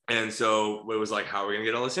 yeah. And so it was like, how are we gonna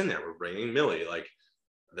get all this in there? We're bringing Millie, like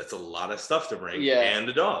that's a lot of stuff to bring, and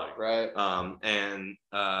a dog, right?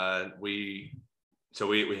 We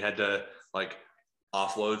had to like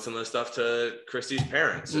offload some of the stuff to Christy's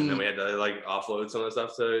parents, and then we had to like offload some of the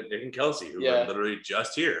stuff to Nick and Kelsey, who were literally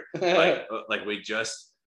just here. like we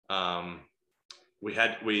just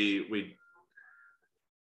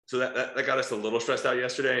so that got us a little stressed out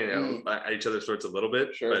yesterday, and at each other's throats a little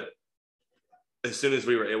bit. Sure. But as soon as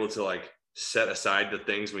we were able to like set aside the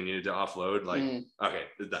things we needed to offload, like okay,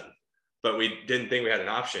 it's done. But we didn't think we had an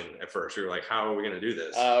option at first. We were like, how are we going to do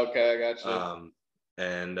this? Okay, I got you.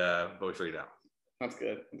 But we figured it out. That's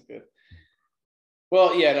good.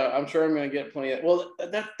 Well, yeah, no, I'm sure I'm going to get plenty of. Well,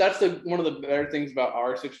 that's one of the better things about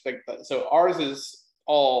ours. Like, so ours is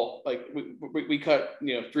all like we cut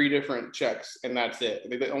 3 different checks, and that's it.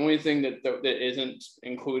 The only thing that isn't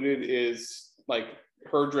included is like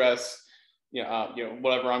her dress,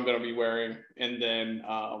 whatever I'm going to be wearing, and then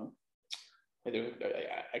a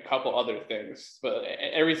couple other things, but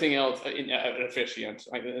everything else an officiant.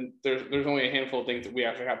 There's only a handful of things that we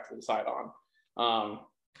actually have to decide on,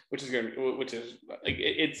 which is like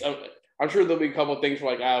it's. I'm sure there'll be a couple of things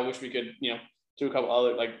where like I wish we could do a couple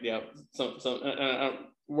other like some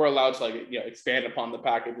we're allowed to like expand upon the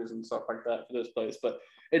packages and stuff like that for this place, but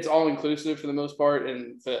it's all inclusive for the most part,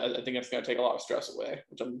 and so I think it's going to take a lot of stress away,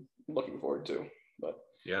 which I'm looking forward to. But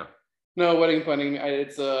yeah. No, wedding planning.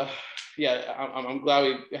 It's I'm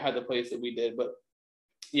glad we had the place that we did, but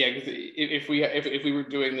yeah, because if we were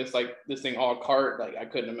doing this like this thing a la carte, like I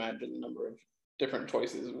couldn't imagine the number of different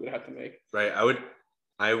choices we would have to make. Right.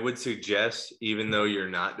 I would suggest, even though you're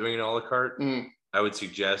not doing it a la carte, I would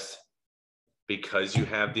suggest, because you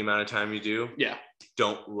have the amount of time you do,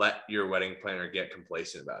 don't let your wedding planner get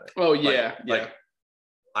complacent about it. Oh yeah, like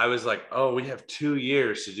I was like, oh, we have 2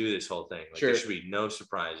 years to do this whole thing. Like, sure. There should be no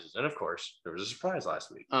surprises. And of course, there was a surprise last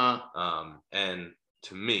week. And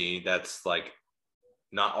to me, that's like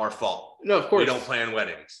not our fault. No, of course. We don't plan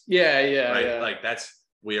weddings. Yeah. Right? Yeah. Like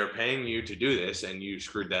we are paying you to do this, and you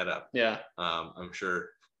screwed that up. Yeah. I'm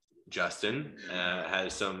sure Justin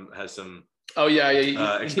has some. Oh yeah.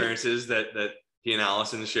 Experiences that he and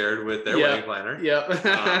Allison shared with their wedding planner. Yeah.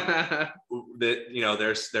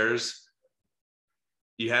 That there's.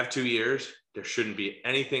 You have 2 years. There shouldn't be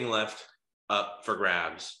anything left up for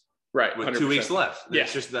grabs. Right. With 2 weeks left. Yeah.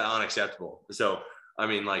 It's just unacceptable. So, I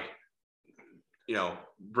mean, like,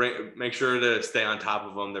 make sure to stay on top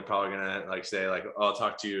of them. They're probably going to like say like, oh, I'll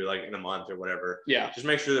talk to you like in a month or whatever. Yeah. Just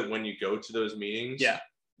make sure that when you go to those meetings,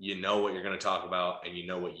 you know what you're going to talk about, and you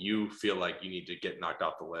know what you feel like you need to get knocked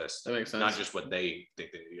off the list. That makes sense. Not just what they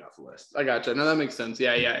think they need to get off the list. I gotcha. No, that makes sense.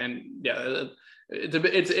 Yeah. And yeah,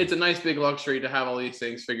 it's a nice big luxury to have all these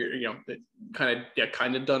things figured,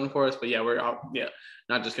 kind of done for us. But yeah, we're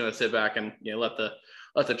not just gonna sit back and let the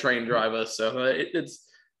train drive us. So it's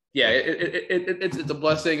a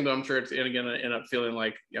blessing, but I'm sure it's gonna end up feeling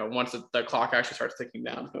like once the clock actually starts ticking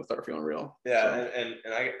down, it's gonna start feeling real. Yeah, so. and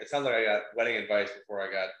it sounds like I got wedding advice before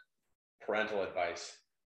I got parental advice.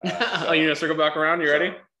 So, you're gonna circle back around? You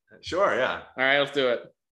ready? Sure. Yeah. All right, let's do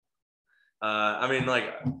it. I mean,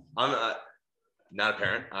 like I'm not a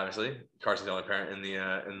parent, obviously. Carson's the only parent in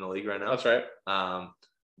the league right now. That's right.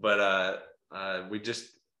 But we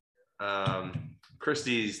just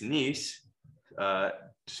Christy's niece,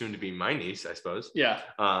 soon to be my niece, I suppose. Yeah.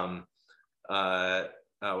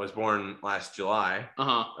 Was born last July.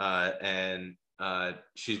 And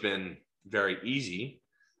she's been very easy.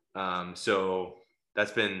 So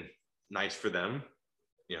that's been nice for them.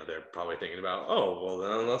 They're probably thinking about, oh, well,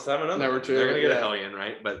 then let's have another. Number 2. They're gonna get a hellion,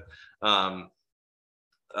 right? But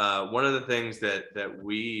one of the things that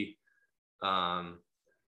we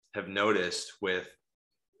have noticed with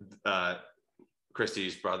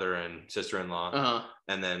Christy's brother and sister-in-law,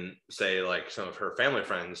 and then say like some of her family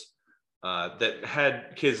friends that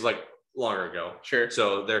had kids like longer ago. Sure.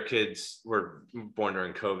 So their kids were born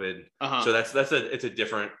during COVID. So it's a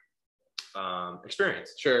different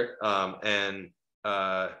experience. Sure.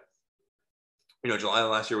 July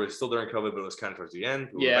last year was still during COVID, but it was kind of towards the end.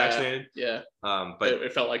 We were vaccinated. Yeah. But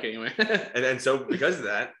it felt like it anyway. and so because of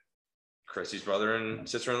that, Christy's brother and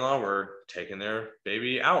sister-in-law were taking their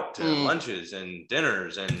baby out to lunches and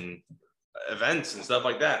dinners and events and stuff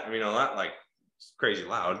like that. I mean, not like crazy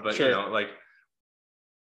loud, but sure. Like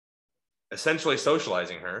essentially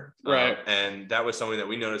socializing her. Right. And that was something that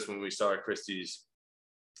we noticed when we saw Christy's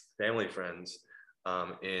family friends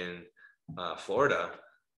in Florida.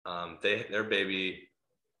 Their baby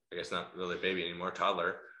I guess not really a baby anymore,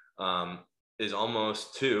 toddler, is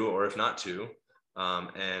almost 2, or if not 2.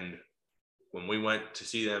 And when we went to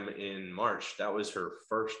see them in March, that was her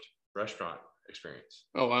first restaurant experience.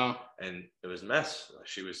 Oh, wow. And it was a mess.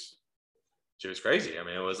 She was crazy. I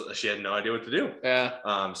mean, she had no idea what to do.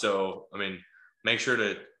 Yeah. So, I mean, make sure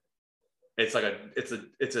to, it's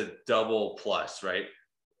a double plus, right?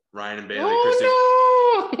 Ryan and Bailey.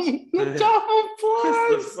 Double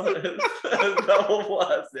plus. Double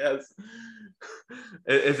plus, yes.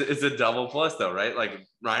 It's a double plus though, right? Like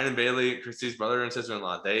Ryan and Bailey, Christy's brother and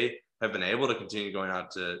sister-in-law, they have been able to continue going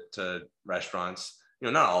out to restaurants,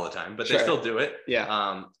 not all the time, but they still do it.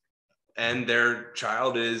 Yeah. And their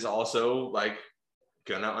child is also like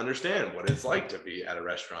gonna understand what it's like to be at a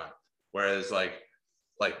restaurant. Whereas like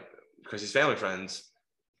Chrissy's family friends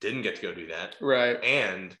didn't get to go do that. Right.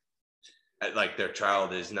 And like their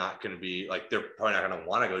child is not going to be like, they're probably not going to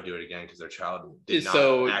want to go do it again because their child did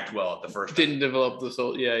not act well at the first time. Didn't develop the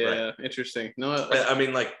soul. Yeah. Interesting. No, I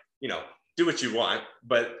mean, like, do what you want,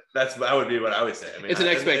 but that would be what I would say. I mean, it's an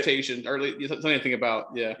expectation, or something to think about.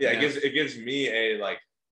 Yeah. It gives me a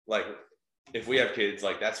like if we have kids,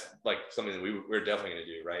 like that's like something that we're definitely going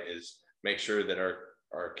to do, right? Is make sure that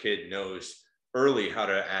our kid knows early how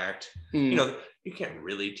to act. You can't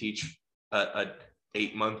really teach a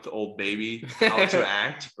 8-month-old baby how to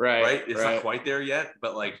act. Right. It's not quite there yet,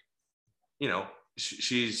 but like,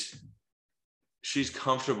 she's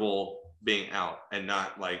comfortable being out and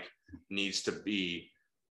not like needs to be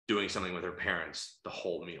doing something with her parents the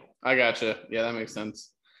whole meal. I gotcha. Yeah, that makes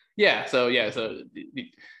sense. Yeah. So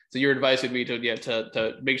your advice would be to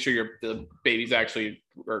make sure the baby's actually,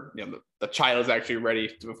 or the child is actually ready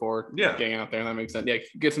before getting out there. And that makes sense. Yeah,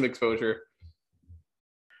 get some exposure.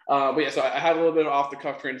 So I had a little bit of off the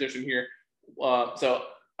cuff transition here. So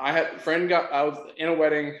I had a friend I was in a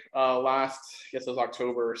wedding last, I guess it was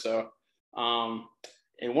October or so.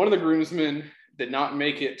 And one of the groomsmen did not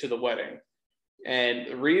make it to the wedding. And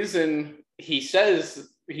the reason he says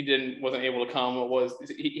he wasn't able to come was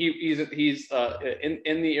he's in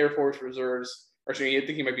the Air Force Reserves, or actually, I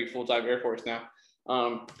think he might be full-time Air Force now.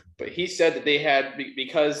 But he said that they had,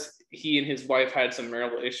 because he and his wife had some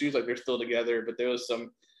marital issues, like they're still together, but there was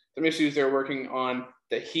some issues they're working on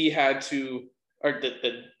that he had to, or that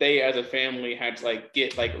they as a family had to like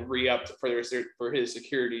get like re-upped for his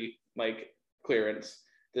security like clearance.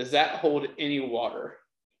 Does that hold any water?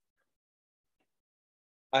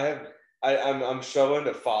 I'm struggling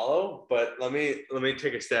to follow, but let me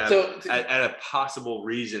take a stab at a possible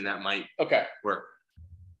reason that might work.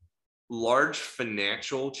 Large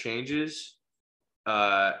financial changes,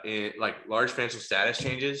 in like large financial status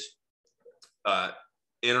changes,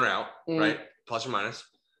 in or out, right? Plus or minus.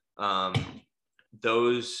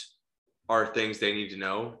 Those are things they need to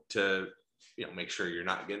know to, make sure you're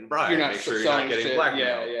not getting bribed, make sure you're not getting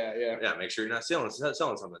blackmailed. Yeah. Make sure you're not selling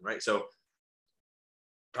something, right? So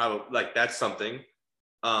probably like that's something.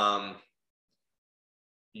 I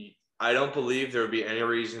don't believe there would be any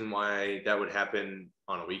reason why that would happen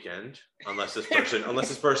on a weekend, unless this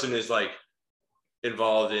person is like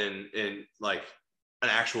involved in like an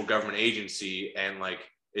actual government agency and like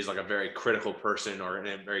is like a very critical person or in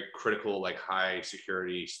a very critical like high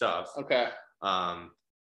security stuff. Okay.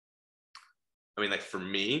 I mean, like for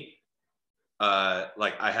me,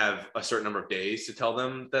 like I have a certain number of days to tell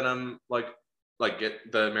them that I'm like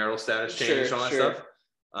get the marital status changed, all that stuff.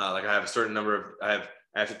 Like I have a certain number of,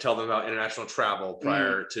 I have to tell them about international travel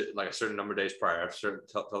prior to like a certain number of days prior. I have to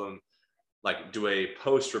tell them like do a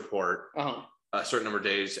post report a certain number of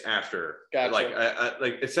days after. Gotcha.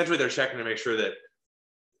 Like essentially they're checking to make sure that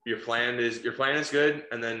your plan is good,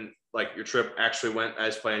 and then like your trip actually went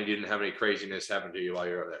as planned. You didn't have any craziness happen to you while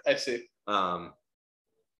you're over there. I see.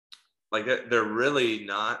 Like they're really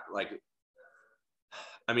not like,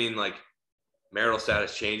 I mean, like marital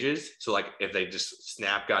status changes. So like if they just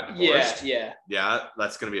got divorced,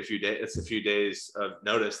 that's going to be a few days. It's a few days of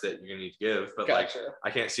notice that you're going to need to give. But like I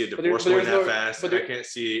can't see a divorce going that fast. I can't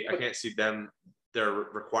see them, their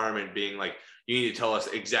requirement being like, you need to tell us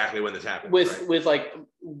exactly when this happened. With like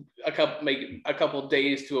a couple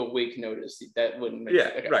days to a week notice. That wouldn't make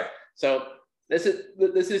sense. Okay. Right. So this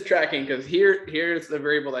is tracking, because here's the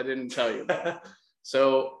variable I didn't tell you about.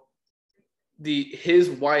 So his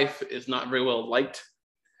wife is not very well liked,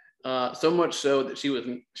 so much so that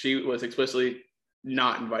she was explicitly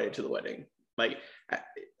not invited to the wedding. Like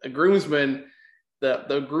a groomsman,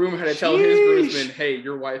 the groom had to tell his groomsman, "Hey,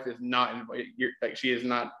 your wife is not invited. She is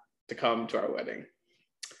not to come to our wedding."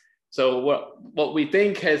 So what we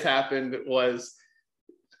think has happened was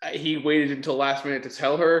he waited until last minute to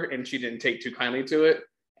tell her, and she didn't take too kindly to it.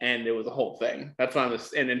 and it was a whole thing. That's why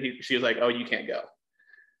and then she was like, "Oh, you can't go."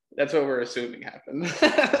 That's what we're assuming happened.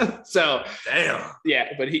 So damn. Yeah,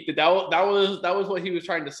 but that was what he was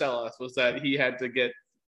trying to sell us, was that he had to get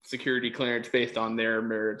security clearance based on their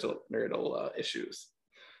marital issues.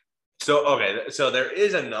 So okay, so there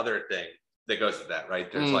is another thing that goes with that,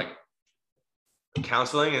 right? There's like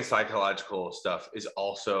counseling and psychological stuff is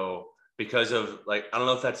also because of like, I don't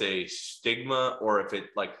know if that's a stigma or if it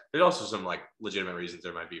like, there's also some like legitimate reasons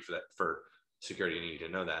there might be for that, for security. You need to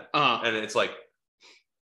know that. And it's like,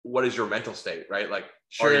 what is your mental state, right? Like,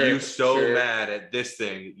 are you so mad at this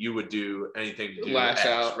thing you would do anything to do lash X,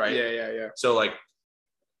 out, right? Yeah. So like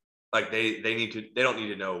they don't need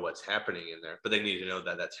to know what's happening in there, but they need to know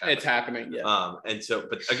that that's happening. It's happening, yeah. And so,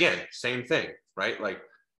 but again, same thing, right? Like,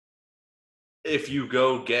 if you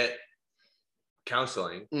go get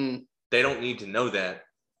counseling, they don't need to know that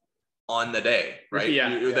on the day, right?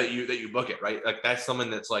 That you book it, right? Like, that's someone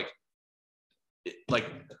that's like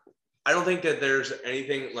I don't think that there's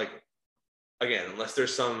anything like, again, unless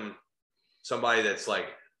there's somebody that's like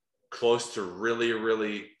close to really,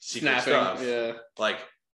 really secret stuff, like,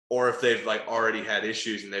 or if they've like already had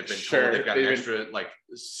issues and they've been told they've got an extra like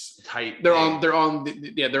tight. They're on the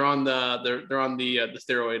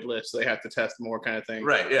steroid list, so they have to test more kind of thing.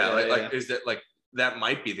 Right. Yeah. Is that like, that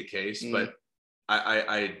might be the case, but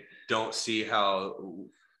I don't see how,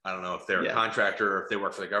 I don't know if they're a contractor or if they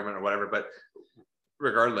work for the government or whatever, but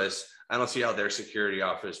regardless, I don't see how their security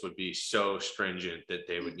office would be so stringent that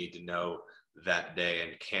they would need to know that day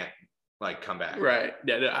and can't like come back. Right.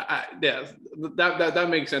 Yeah. That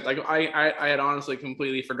makes sense. Like, I had honestly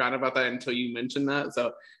completely forgotten about that until you mentioned that.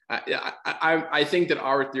 So I think that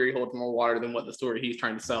our theory holds more water than what the story he's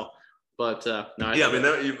trying to sell. But no.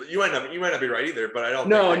 You might not be right either, but I don't.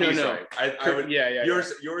 No. Right. I would.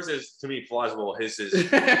 Yours is, to me, plausible. His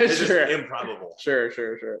is improbable. Sure.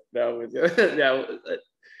 No,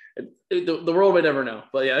 the world may never know,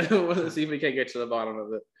 but yeah, we'll see if we can't get to the bottom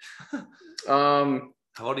of it.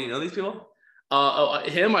 How well do you know these people?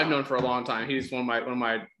 Him I've known for a long time. He's one of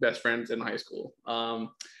my best friends in high school. So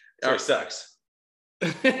he sucks.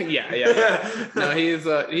 Yeah. No, he's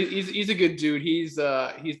a good dude. He's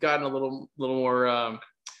gotten a little more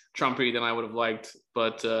Trumpy than I would have liked,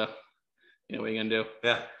 but what are you gonna do?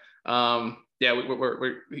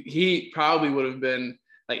 He probably would have been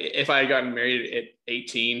like, if I had gotten married at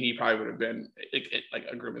 18, he probably would have been like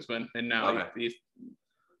a groomsman, and now he's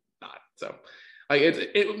not. So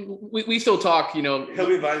like we still talk, He'll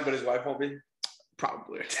be fine, but his wife won't be.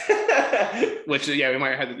 Probably. Which we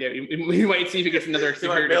might have to, we might see if he gets another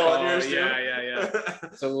security call. Yeah.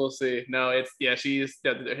 So we'll see. No, she's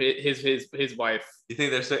his wife. You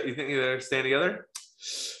think they're staying together?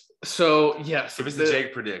 So yes. Give us the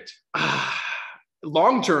Jake predict.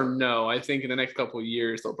 Long term, no. I think in the next couple of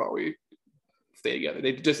years they'll probably stay together.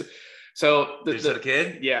 They just they just had a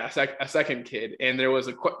kid. Yeah, a second kid, and there was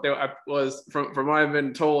from what I've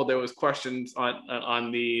been told, there was questions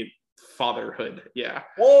on the fatherhood. Yeah.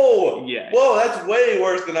 Whoa. Yeah. Whoa, that's way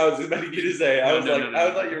worse than I was expecting you to say. I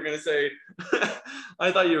thought you were gonna say.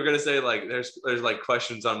 I thought you were gonna say like there's like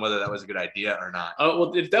questions on whether that was a good idea or not. Oh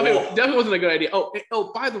well, it definitely wasn't a good idea. Oh,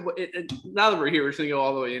 by the way, now that we're here, we're just gonna go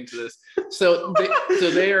all the way into this. So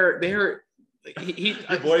they're he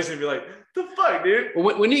your boy's gonna be like, the fuck, dude.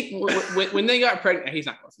 When they got pregnant, he's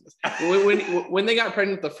not listening to this. When they got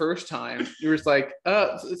pregnant the first time, he was like,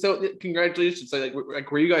 so congratulations. So like,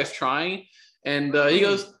 were you guys trying? And he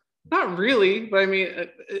goes, not really, but I mean,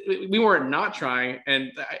 we weren't not trying.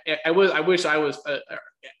 And I wish I was.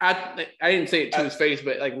 I didn't say it to his face,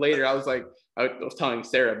 but like later, I was was telling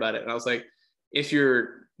Sarah about it, and I was like, if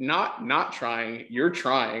you're not trying, you're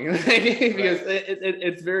trying, because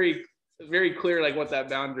it's very clear like what that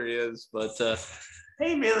boundary is. But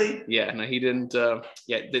hey Millie, no, he didn't.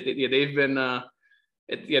 They've been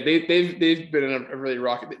they've been in a really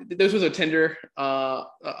rocky. This was a Tinder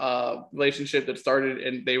relationship that started,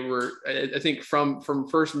 and they were, I think, from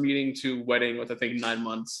first meeting to wedding with, I think, 9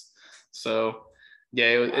 months. So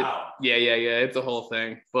it's a whole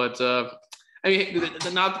thing. But I mean,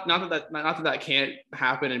 not that can't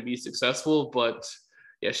happen and be successful, but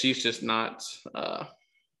she's just not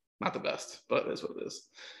the best, but that's what it is.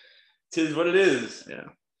 Tis what it is. Yeah.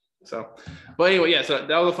 So, but anyway, so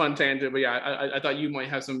that was a fun tangent. But I thought you might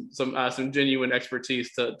have some genuine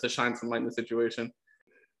expertise to shine some light in the situation.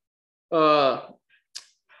 Okay.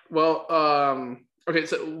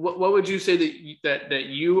 So what would you say that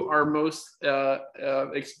you are most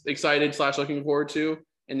excited / looking forward to,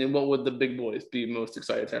 and then what would the big boys be most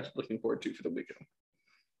excited / looking forward to for the weekend?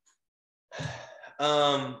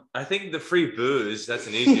 I think the free booze, that's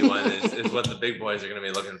an easy one, is what the big boys are going to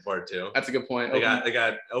be looking forward to. That's a good point. They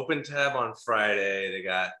got open tab on Friday. They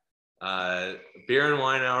got beer and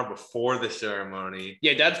wine hour before the ceremony.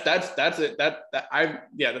 Yeah, that's it.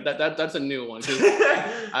 That's a new one.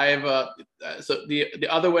 I have so the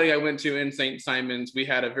other wedding I went to in St. Simon's, we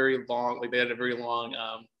had a very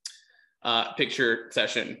long picture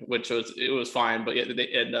session, which was fine, but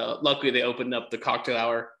luckily they opened up the cocktail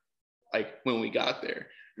hour like when we got there,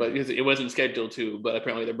 but it wasn't scheduled to. But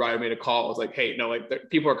apparently the bride made a call. It was like, hey, no, like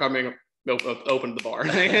people are coming. Open the bar.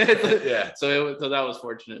 Yeah. So that was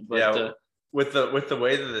fortunate. But yeah, with the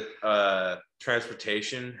way that the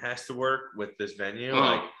transportation has to work with this venue,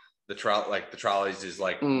 like the trolleys is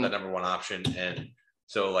like the number one option, and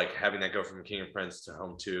so like having that go from King of Prince to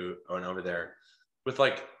Home 2 and over there with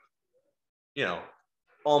like, you know,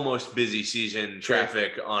 almost busy season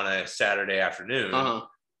traffic on a Saturday afternoon.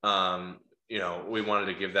 You know, we wanted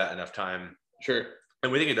to give that enough time. Sure.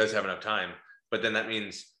 And we think it does have enough time, but then that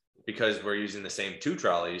means, because we're using the same 2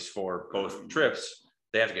 trolleys for both trips,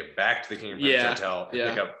 they have to get back to the King of Prince Hotel and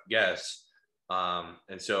pick up guests.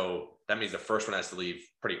 And so that means the first one has to leave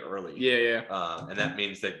pretty early. And that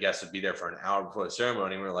means that guests would be there for an hour before the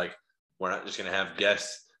ceremony. We're like, we're not just going to have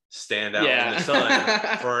guests stand out in the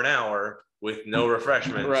sun for an hour with no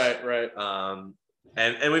refreshments. Right.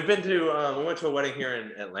 And we've been to, we went to a wedding here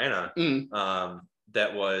in Atlanta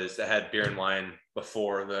that had beer and wine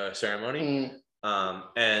before the ceremony.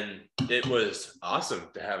 And it was awesome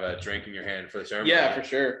to have a drink in your hand for the ceremony. Yeah, for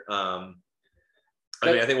sure. I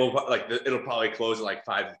mean, I think it'll probably close at like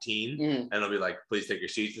 5:15, and it'll be like, please take your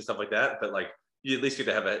seats and stuff like that. But like, you at least get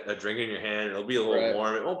to have a drink in your hand. It'll be a little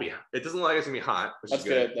warm. It won't be. It doesn't look like it's gonna be hot. Which is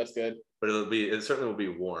good. That's good. But it certainly will be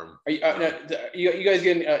warm. Are you guys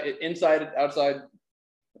getting inside, outside?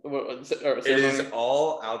 It is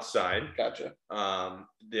all outside. Gotcha.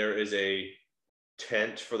 There is a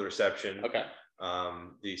tent for the reception. Okay.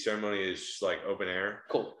 The ceremony is like open air.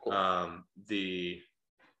 Cool. The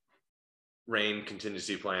rain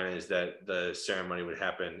contingency plan is that the ceremony would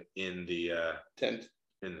happen in the tent.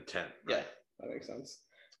 In the tent. Right? Yeah, that makes sense.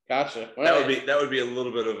 Gotcha. That would be a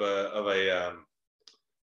little bit of a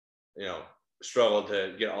you know, struggle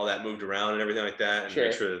to get all that moved around and everything like that, and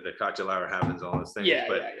make sure that the cocktail hour happens, all those things. Yeah.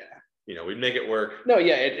 You know, we'd make it work. No,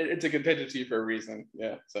 yeah, it's a contingency for a reason.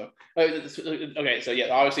 Yeah. So okay, so yeah,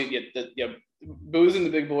 obviously, booze and the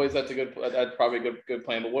big boys. That's probably a good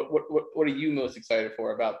plan. But what are you most excited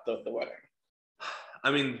for about the wedding?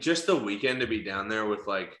 I mean, just the weekend to be down there with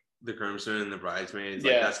like the groomsmen and the bridesmaids.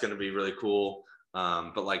 Like, that's going to be really cool.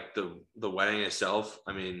 But like the wedding itself,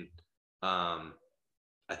 I mean,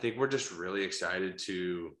 I think we're just really excited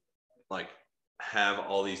to like have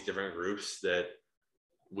all these different groups that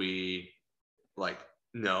we like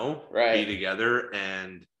be together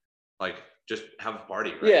and like just have a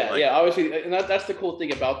party. Right? Yeah, obviously, and that's the cool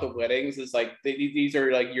thing about the weddings is like these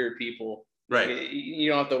are like your people. Right. You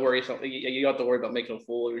don't have to worry. You don't have to worry about making a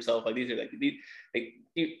fool of yourself. Like these are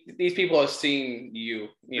these people have seen you.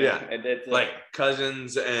 You know, and it's like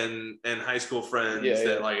cousins and high school friends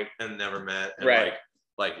that like and never met. And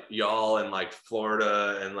like y'all in like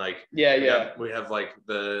Florida and like we have like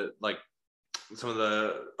the like some of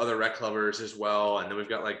the other rec clubbers as well, and then we've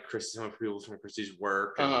got like some people from Christy's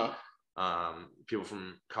work and people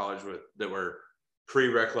from college that were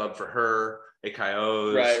pre-rec club for her.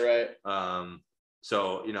 AKOs. Right.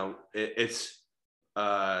 So, you know, it's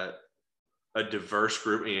a diverse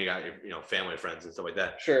group, and you got, you know, family, friends and stuff like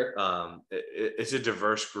that. Sure. It's a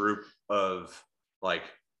diverse group of like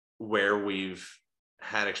where we've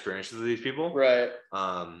had experiences with these people. Right.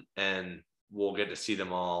 And we'll get to see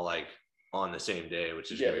them all like on the same day,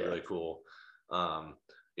 which is gonna be really cool.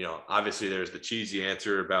 You know, obviously there's the cheesy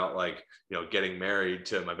answer about like, you know, getting married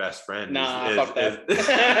to my best friend fuck that.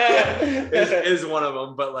 is one of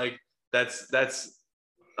them. But like, that's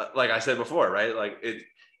like I said before, right? Like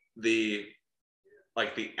the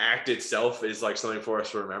act itself is like something for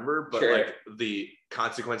us to remember, but like the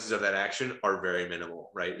consequences of that action are very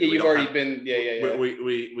minimal, right? Yeah, you've already been,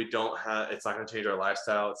 we don't have, it's not going to change our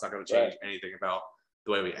lifestyle. It's not going to change anything about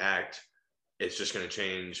the way we act. It's just going to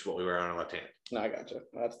change what we wear on our left hand. No, I gotcha.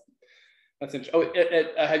 That's interesting. Oh,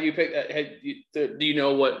 have you picked? Do you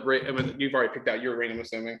know what ring? I mean, you've already picked out your ring, I'm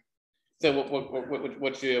assuming. So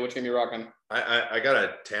what you gonna be rocking? I got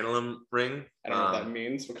a tantalum ring. I don't know what that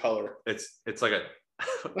means. What color? It's like a.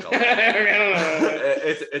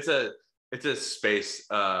 It's a space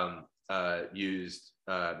used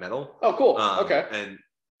metal. Oh, cool. Okay. And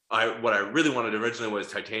what I really wanted originally was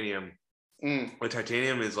titanium. But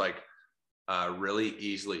titanium is like really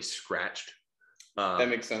easily scratched. That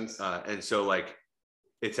makes sense. And so like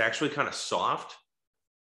it's actually kind of soft.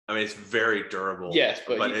 I mean, it's very durable. Yes,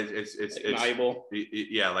 but it's malleable.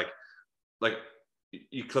 Yeah, like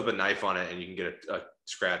you clip a knife on it and you can get a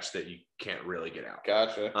scratch that you can't really get out.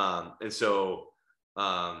 Gotcha. And so,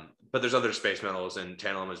 but there's other space metals, and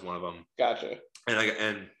tantalum is one of them. Gotcha.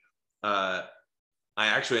 And I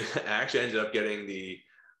actually ended up getting the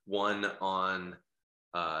one on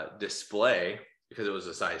display because it was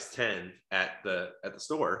a size 10 at the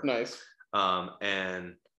store. Nice.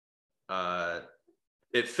 And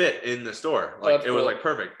it fit in the store. Like it was like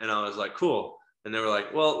perfect. And I was like, cool. And they were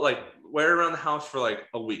like, well, like wear it around the house for like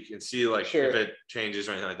a week and see like if it changes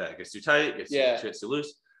or anything like that. It gets too tight, it gets too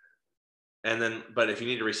loose. And then, but if you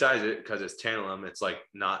need to resize it because it's tantalum, it's like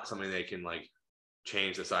not something they can like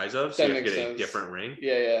change the size of. So you have to get a different ring.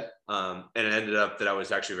 Yeah. And it ended up that I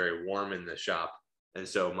was actually very warm in the shop. And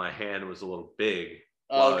so my hand was a little big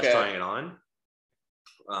while I was trying it on.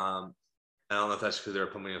 I don't know if that's because they were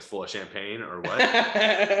pumping us full of champagne or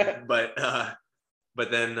what,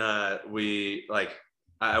 but then we like,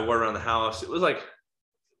 I wore it around the house. It was like, I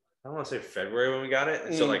don't want to say February when we got it.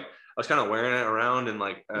 And so like, I was kind of wearing it around and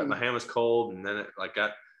like my hand was cold and then it like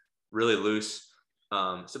got really loose.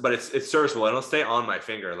 But it's serviceable. It'll stay on my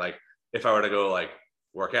finger. Like if I were to go like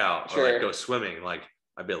work out or like go swimming, like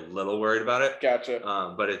I'd be a little worried about it. Gotcha.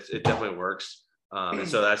 But it definitely works. And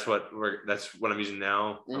so that's what I'm using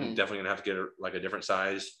now. I'm definitely gonna have to get like a different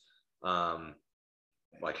size,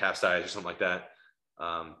 like half size or something like that.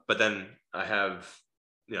 But then I have,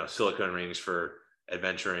 silicone rings for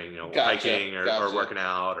adventuring, hiking or working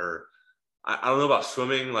out, or I don't know about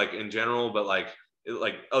swimming like in general, but like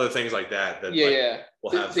other things like that.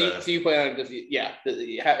 We'll have so you plan on just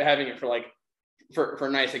having it for like for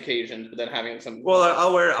nice occasions, but then having some. Well,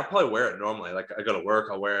 I'll probably wear it normally. Like I go to work,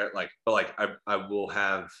 I'll wear it but like I will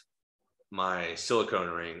have my silicone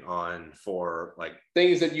ring on for like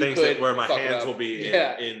things where my hands will be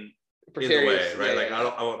in the way, right?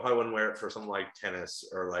 I probably wouldn't wear it for something like tennis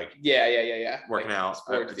or like working like out.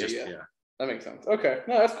 Sports, that makes sense. Okay,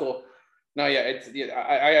 no, that's cool. No,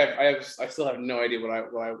 I still have no idea what I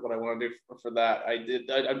want to do for that.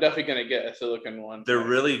 I'm definitely gonna get a silicone one. They're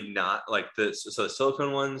really not like this. So the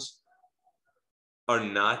silicone ones are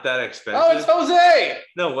not that expensive. Oh, it's Jose!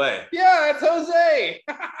 No way. Yeah, it's Jose.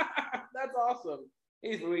 That's awesome.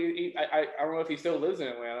 I don't know if he still lives in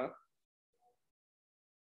Atlanta.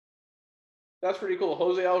 That's pretty cool.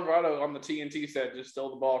 Jose Alvarado on the TNT set just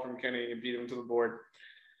stole the ball from Kenny and beat him to the board.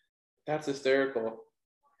 That's hysterical.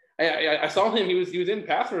 I saw him. He was in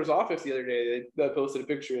Passner's office the other day. They posted a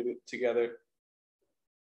picture of it together.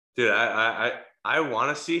 Dude, I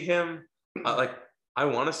want to see him. I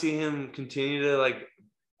want to see him continue to like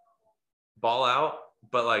ball out,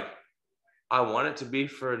 but like I want it to be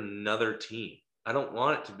for another team. I don't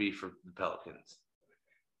want it to be for the Pelicans.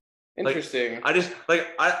 Interesting. I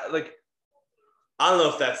don't know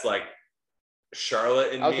if that's like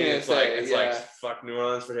Charlotte and me. It's like fuck New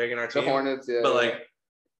Orleans for taking our team. The Hornets, but like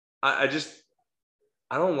I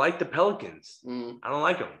don't like the Pelicans. I don't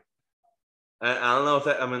like them. I don't know if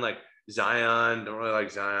that. I mean, like Zion, don't really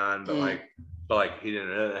like Zion, but like he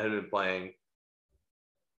hadn't been playing.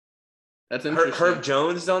 That's interesting. Herb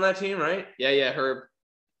Jones is on that team, right? Yeah, Herb.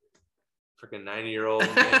 Freaking 90-year-old.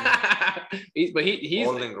 He's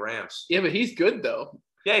older than Gramps. Yeah, but he's good though.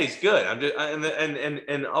 Yeah, he's good.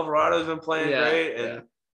 And Alvarado's been playing great,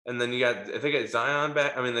 and then you got, if they get Zion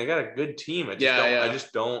back, I mean, they got a good team. I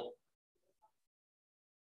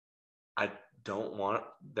don't want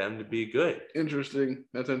them to be good. Interesting.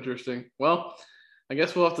 That's interesting. Well, I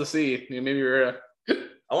guess we'll have to see. Maybe we're.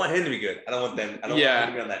 I want him to be good. I don't want them. I don't want him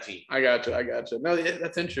to be on that team. I gotcha. No,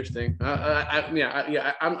 that's interesting. I'm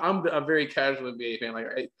a very casual NBA fan.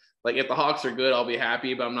 Like if the Hawks are good, I'll be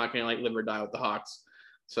happy, but I'm not gonna like live or die with the Hawks.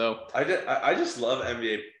 So I just love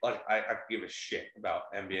NBA. Like I give a shit about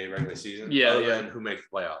NBA regular season. Than who makes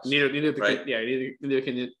the playoffs. Neither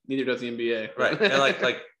does the NBA. Right.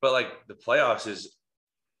 And but the playoffs is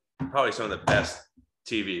probably some of the best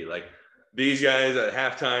TV. Like these guys at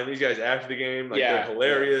halftime, these guys after the game, they're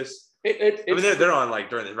hilarious. They're on like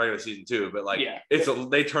during the regular season too, but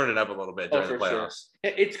they turn it up a little bit during the playoffs.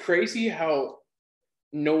 Sure. It's crazy how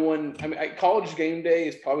no one. I mean, College Game Day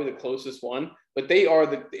is probably the closest one. But they are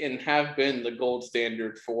and have been the gold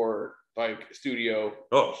standard for like studio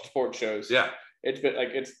sports shows. Yeah,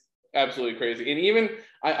 it's absolutely crazy. And even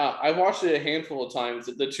I watched it a handful of times.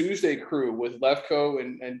 The Tuesday Crew with Lefko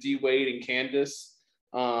and D Wade and Candace,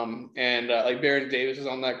 and like Baron Davis is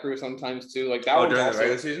on that crew sometimes too. Like that was during the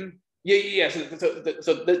regular season. Yeah.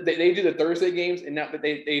 So they do the Thursday games, and now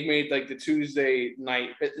they've made like the Tuesday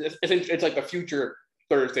night. It's like the future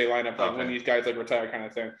Thursday lineup, like when these guys like retire, kind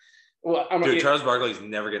of thing. Well, Charles Barkley's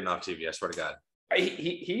never getting off TV. I swear to God.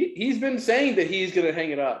 He's been saying that he's going to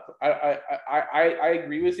hang it up. I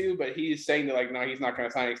agree with you, but he's saying that like no, he's not going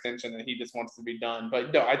to sign an extension and he just wants to be done.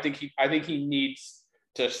 But no, I think he needs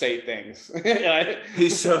to say things.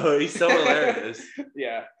 he's so hilarious.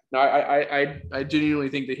 Yeah. No, I genuinely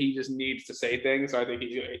think that he just needs to say things. So I think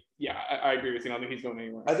I agree with you. I don't think he's going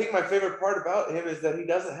anywhere. I think my favorite part about him is that he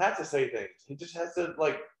doesn't have to say things. He just has to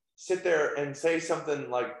like sit there and say something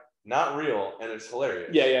like not real, and it's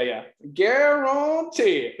hilarious. Yeah.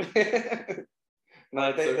 Guarantee.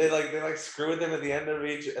 Like they screw with him at the end of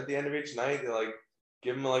each night. They like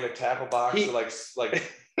give him like a tackle box to like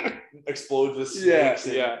explodes with snakes.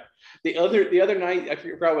 Yeah. The other night, I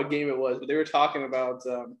forgot what game it was, but they were talking about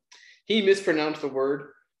he mispronounced the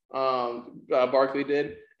word. Barkley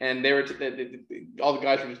did, and they were all the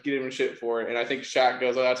guys were just giving him shit for it. And I think Shaq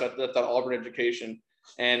goes, "Oh, that's that Auburn education."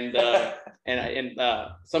 And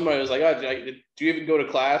somebody was like, "Oh, do you even go to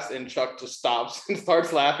class?" And Chuck just stops and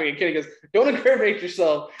starts laughing. And Kenny goes, "Don't incriminate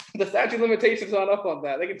yourself. The statute of limitations not up on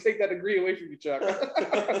that. They can take that degree away from you, Chuck."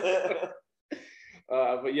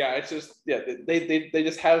 But yeah, it's just they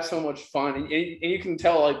just have so much fun, and you can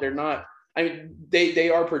tell like they're not. I mean, they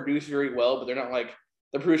are produced very well, but they're not like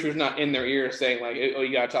the producer's not in their ear saying like, "Oh,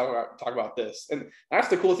 you gotta talk about this." And that's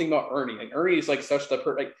the cool thing about Ernie. Like Ernie is like such the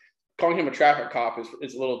like. Calling him a traffic cop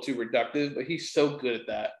is a little too reductive, but he's so good at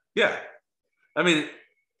that. Yeah. I mean,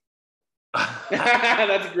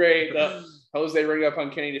 that's great. Jose ring up on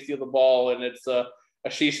Kenny to steal the ball, and it's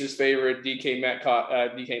Ashish's favorite DK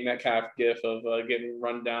Metcalf gif of getting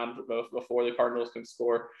run down before the Cardinals can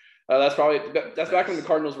score. That's back when the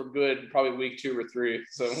Cardinals were good, probably week 2 or 3.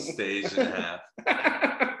 So stage and a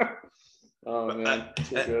half. Oh man,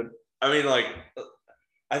 so good. I mean, like,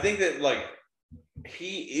 I think that like.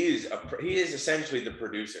 He is essentially the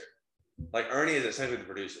producer. Like Ernie is essentially the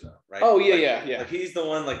producer, though, right? Oh yeah. Like he's the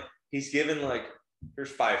one. Like he's given like,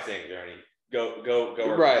 here's 5 things, Ernie. Go.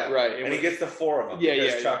 Right. And he gets the 4 of them.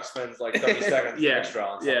 Because Chuck spends like 30 seconds extra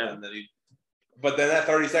on something that he. But then that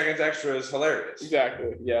 30 seconds extra is hilarious.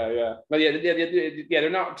 Exactly. Yeah. But they're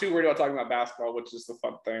not too worried about talking about basketball, which is the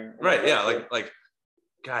fun thing. Right. Yeah. Like,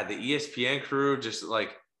 God, the ESPN crew just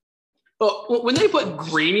like. Well, when they put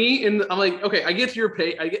Greeny in, I'm like, okay, I get your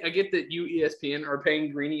pay. I get that you ESPN are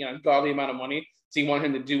paying Greeny a godly amount of money, so you want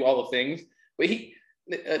him to do all the things. But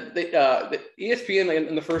the ESPN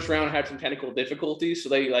in the first round had some technical difficulties, so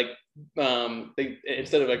they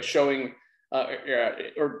instead of like showing,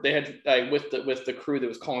 or they had with the crew that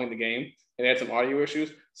was calling the game, and they had some audio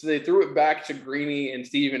issues, so they threw it back to Greeny and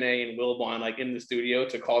Stephen A. and Wilbon like in the studio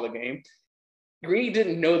to call the game. Greeny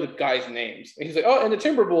didn't know the guys' names. And he's like, "Oh, and the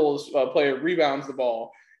Timberwolves player rebounds the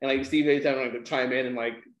ball." And like Steve A's having like to chime in and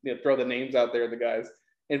like throw the names out there of the guys.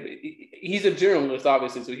 And he's a journalist,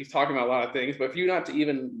 obviously, so he's talking about a lot of things. But if you're not to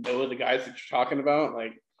even know the guys that you're talking about,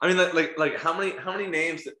 like, I mean, like how many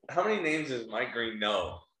names does Mike Green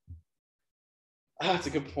know? That's a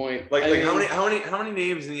good point. Like how many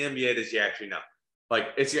names in the NBA does he actually know? Like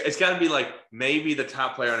it's got to be like maybe the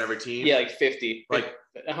top player on every team. Yeah, like 50. Like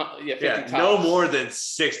 50 no more than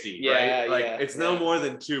 60. Yeah, right? Like it's no more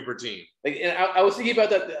than 2 per team. Like, and I was thinking about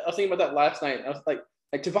that. I was thinking about that last night. I was like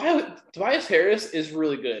Tobias Harris is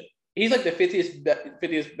really good. He's like the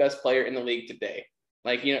 50th best player in the league today.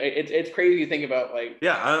 Like it's crazy to think about. Like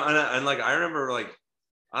and like I remember like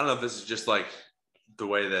I don't know if this is just like the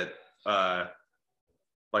way that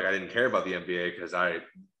like I didn't care about the NBA because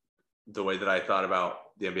the way that I thought about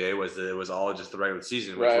the NBA was that it was all just the regular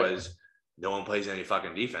season, which was no one plays any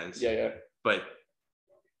fucking defense. Yeah. But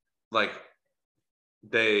like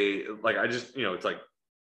they like I just it's like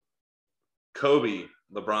Kobe,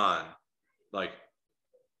 LeBron, like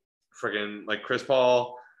friggin' like Chris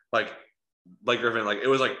Paul, like Griffin, like it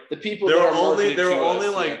was like the people there were only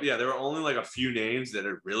like a few names that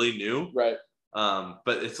are really new. Right.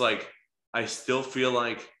 But it's like I still feel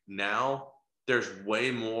like now there's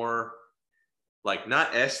way more like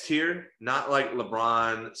not S tier, not like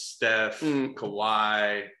LeBron, Steph,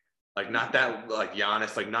 Kawhi, like not that like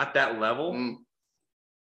Giannis, like not that level.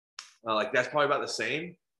 Like that's probably about the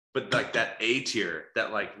same, but like that A tier,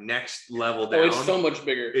 that like next level down, it's so much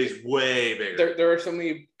bigger. Is way bigger. There are so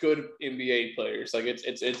many good NBA players. Like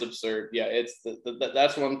it's absurd. Yeah, it's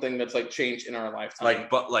that's one thing that's like changed in our lifetime. Like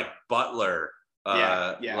Butler.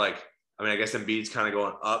 Like I mean, I guess Embiid's kind of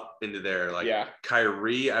going up into there. Like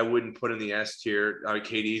Kyrie, I wouldn't put in the S tier. I mean,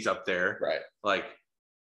 KD's up there. Right. Like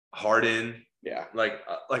Harden. Yeah. Like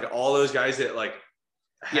all those guys that like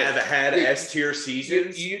have had S-tier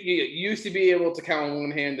seasons. You used to be able to count on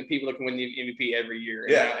one hand the people that can win the MVP every year.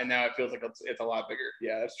 And now it feels like it's a lot bigger.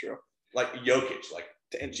 Yeah, that's true. Like Jokic, like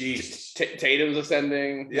Jesus. Tatum's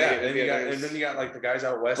ascending. Yeah, and then you got like the guys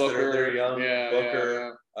out west Booker, they're young.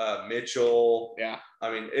 Booker, Mitchell. Yeah.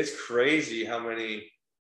 I mean, it's crazy how many,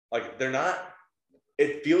 like, they're not.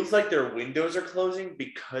 It feels like their windows are closing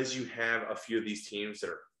because you have a few of these teams that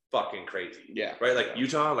are fucking crazy. Yeah. Right? Like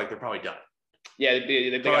Utah, like they're probably done. Yeah,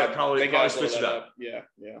 they probably switch it up. Yeah.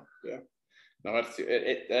 No, that's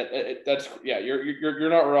You're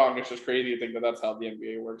not wrong. It's just crazy to think that that's how the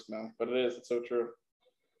NBA works now, but it is. It's so true.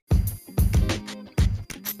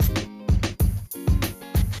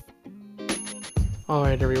 All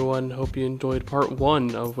right, everyone. Hope you enjoyed part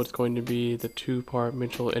 1 of what's going to be the 2-part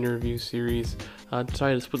Mitchell interview series.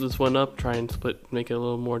 Decided to split this one up, try and make it a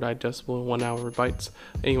little more digestible in 1 hour bites.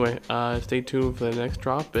 Anyway, stay tuned for the next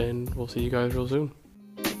drop, and we'll see you guys real soon.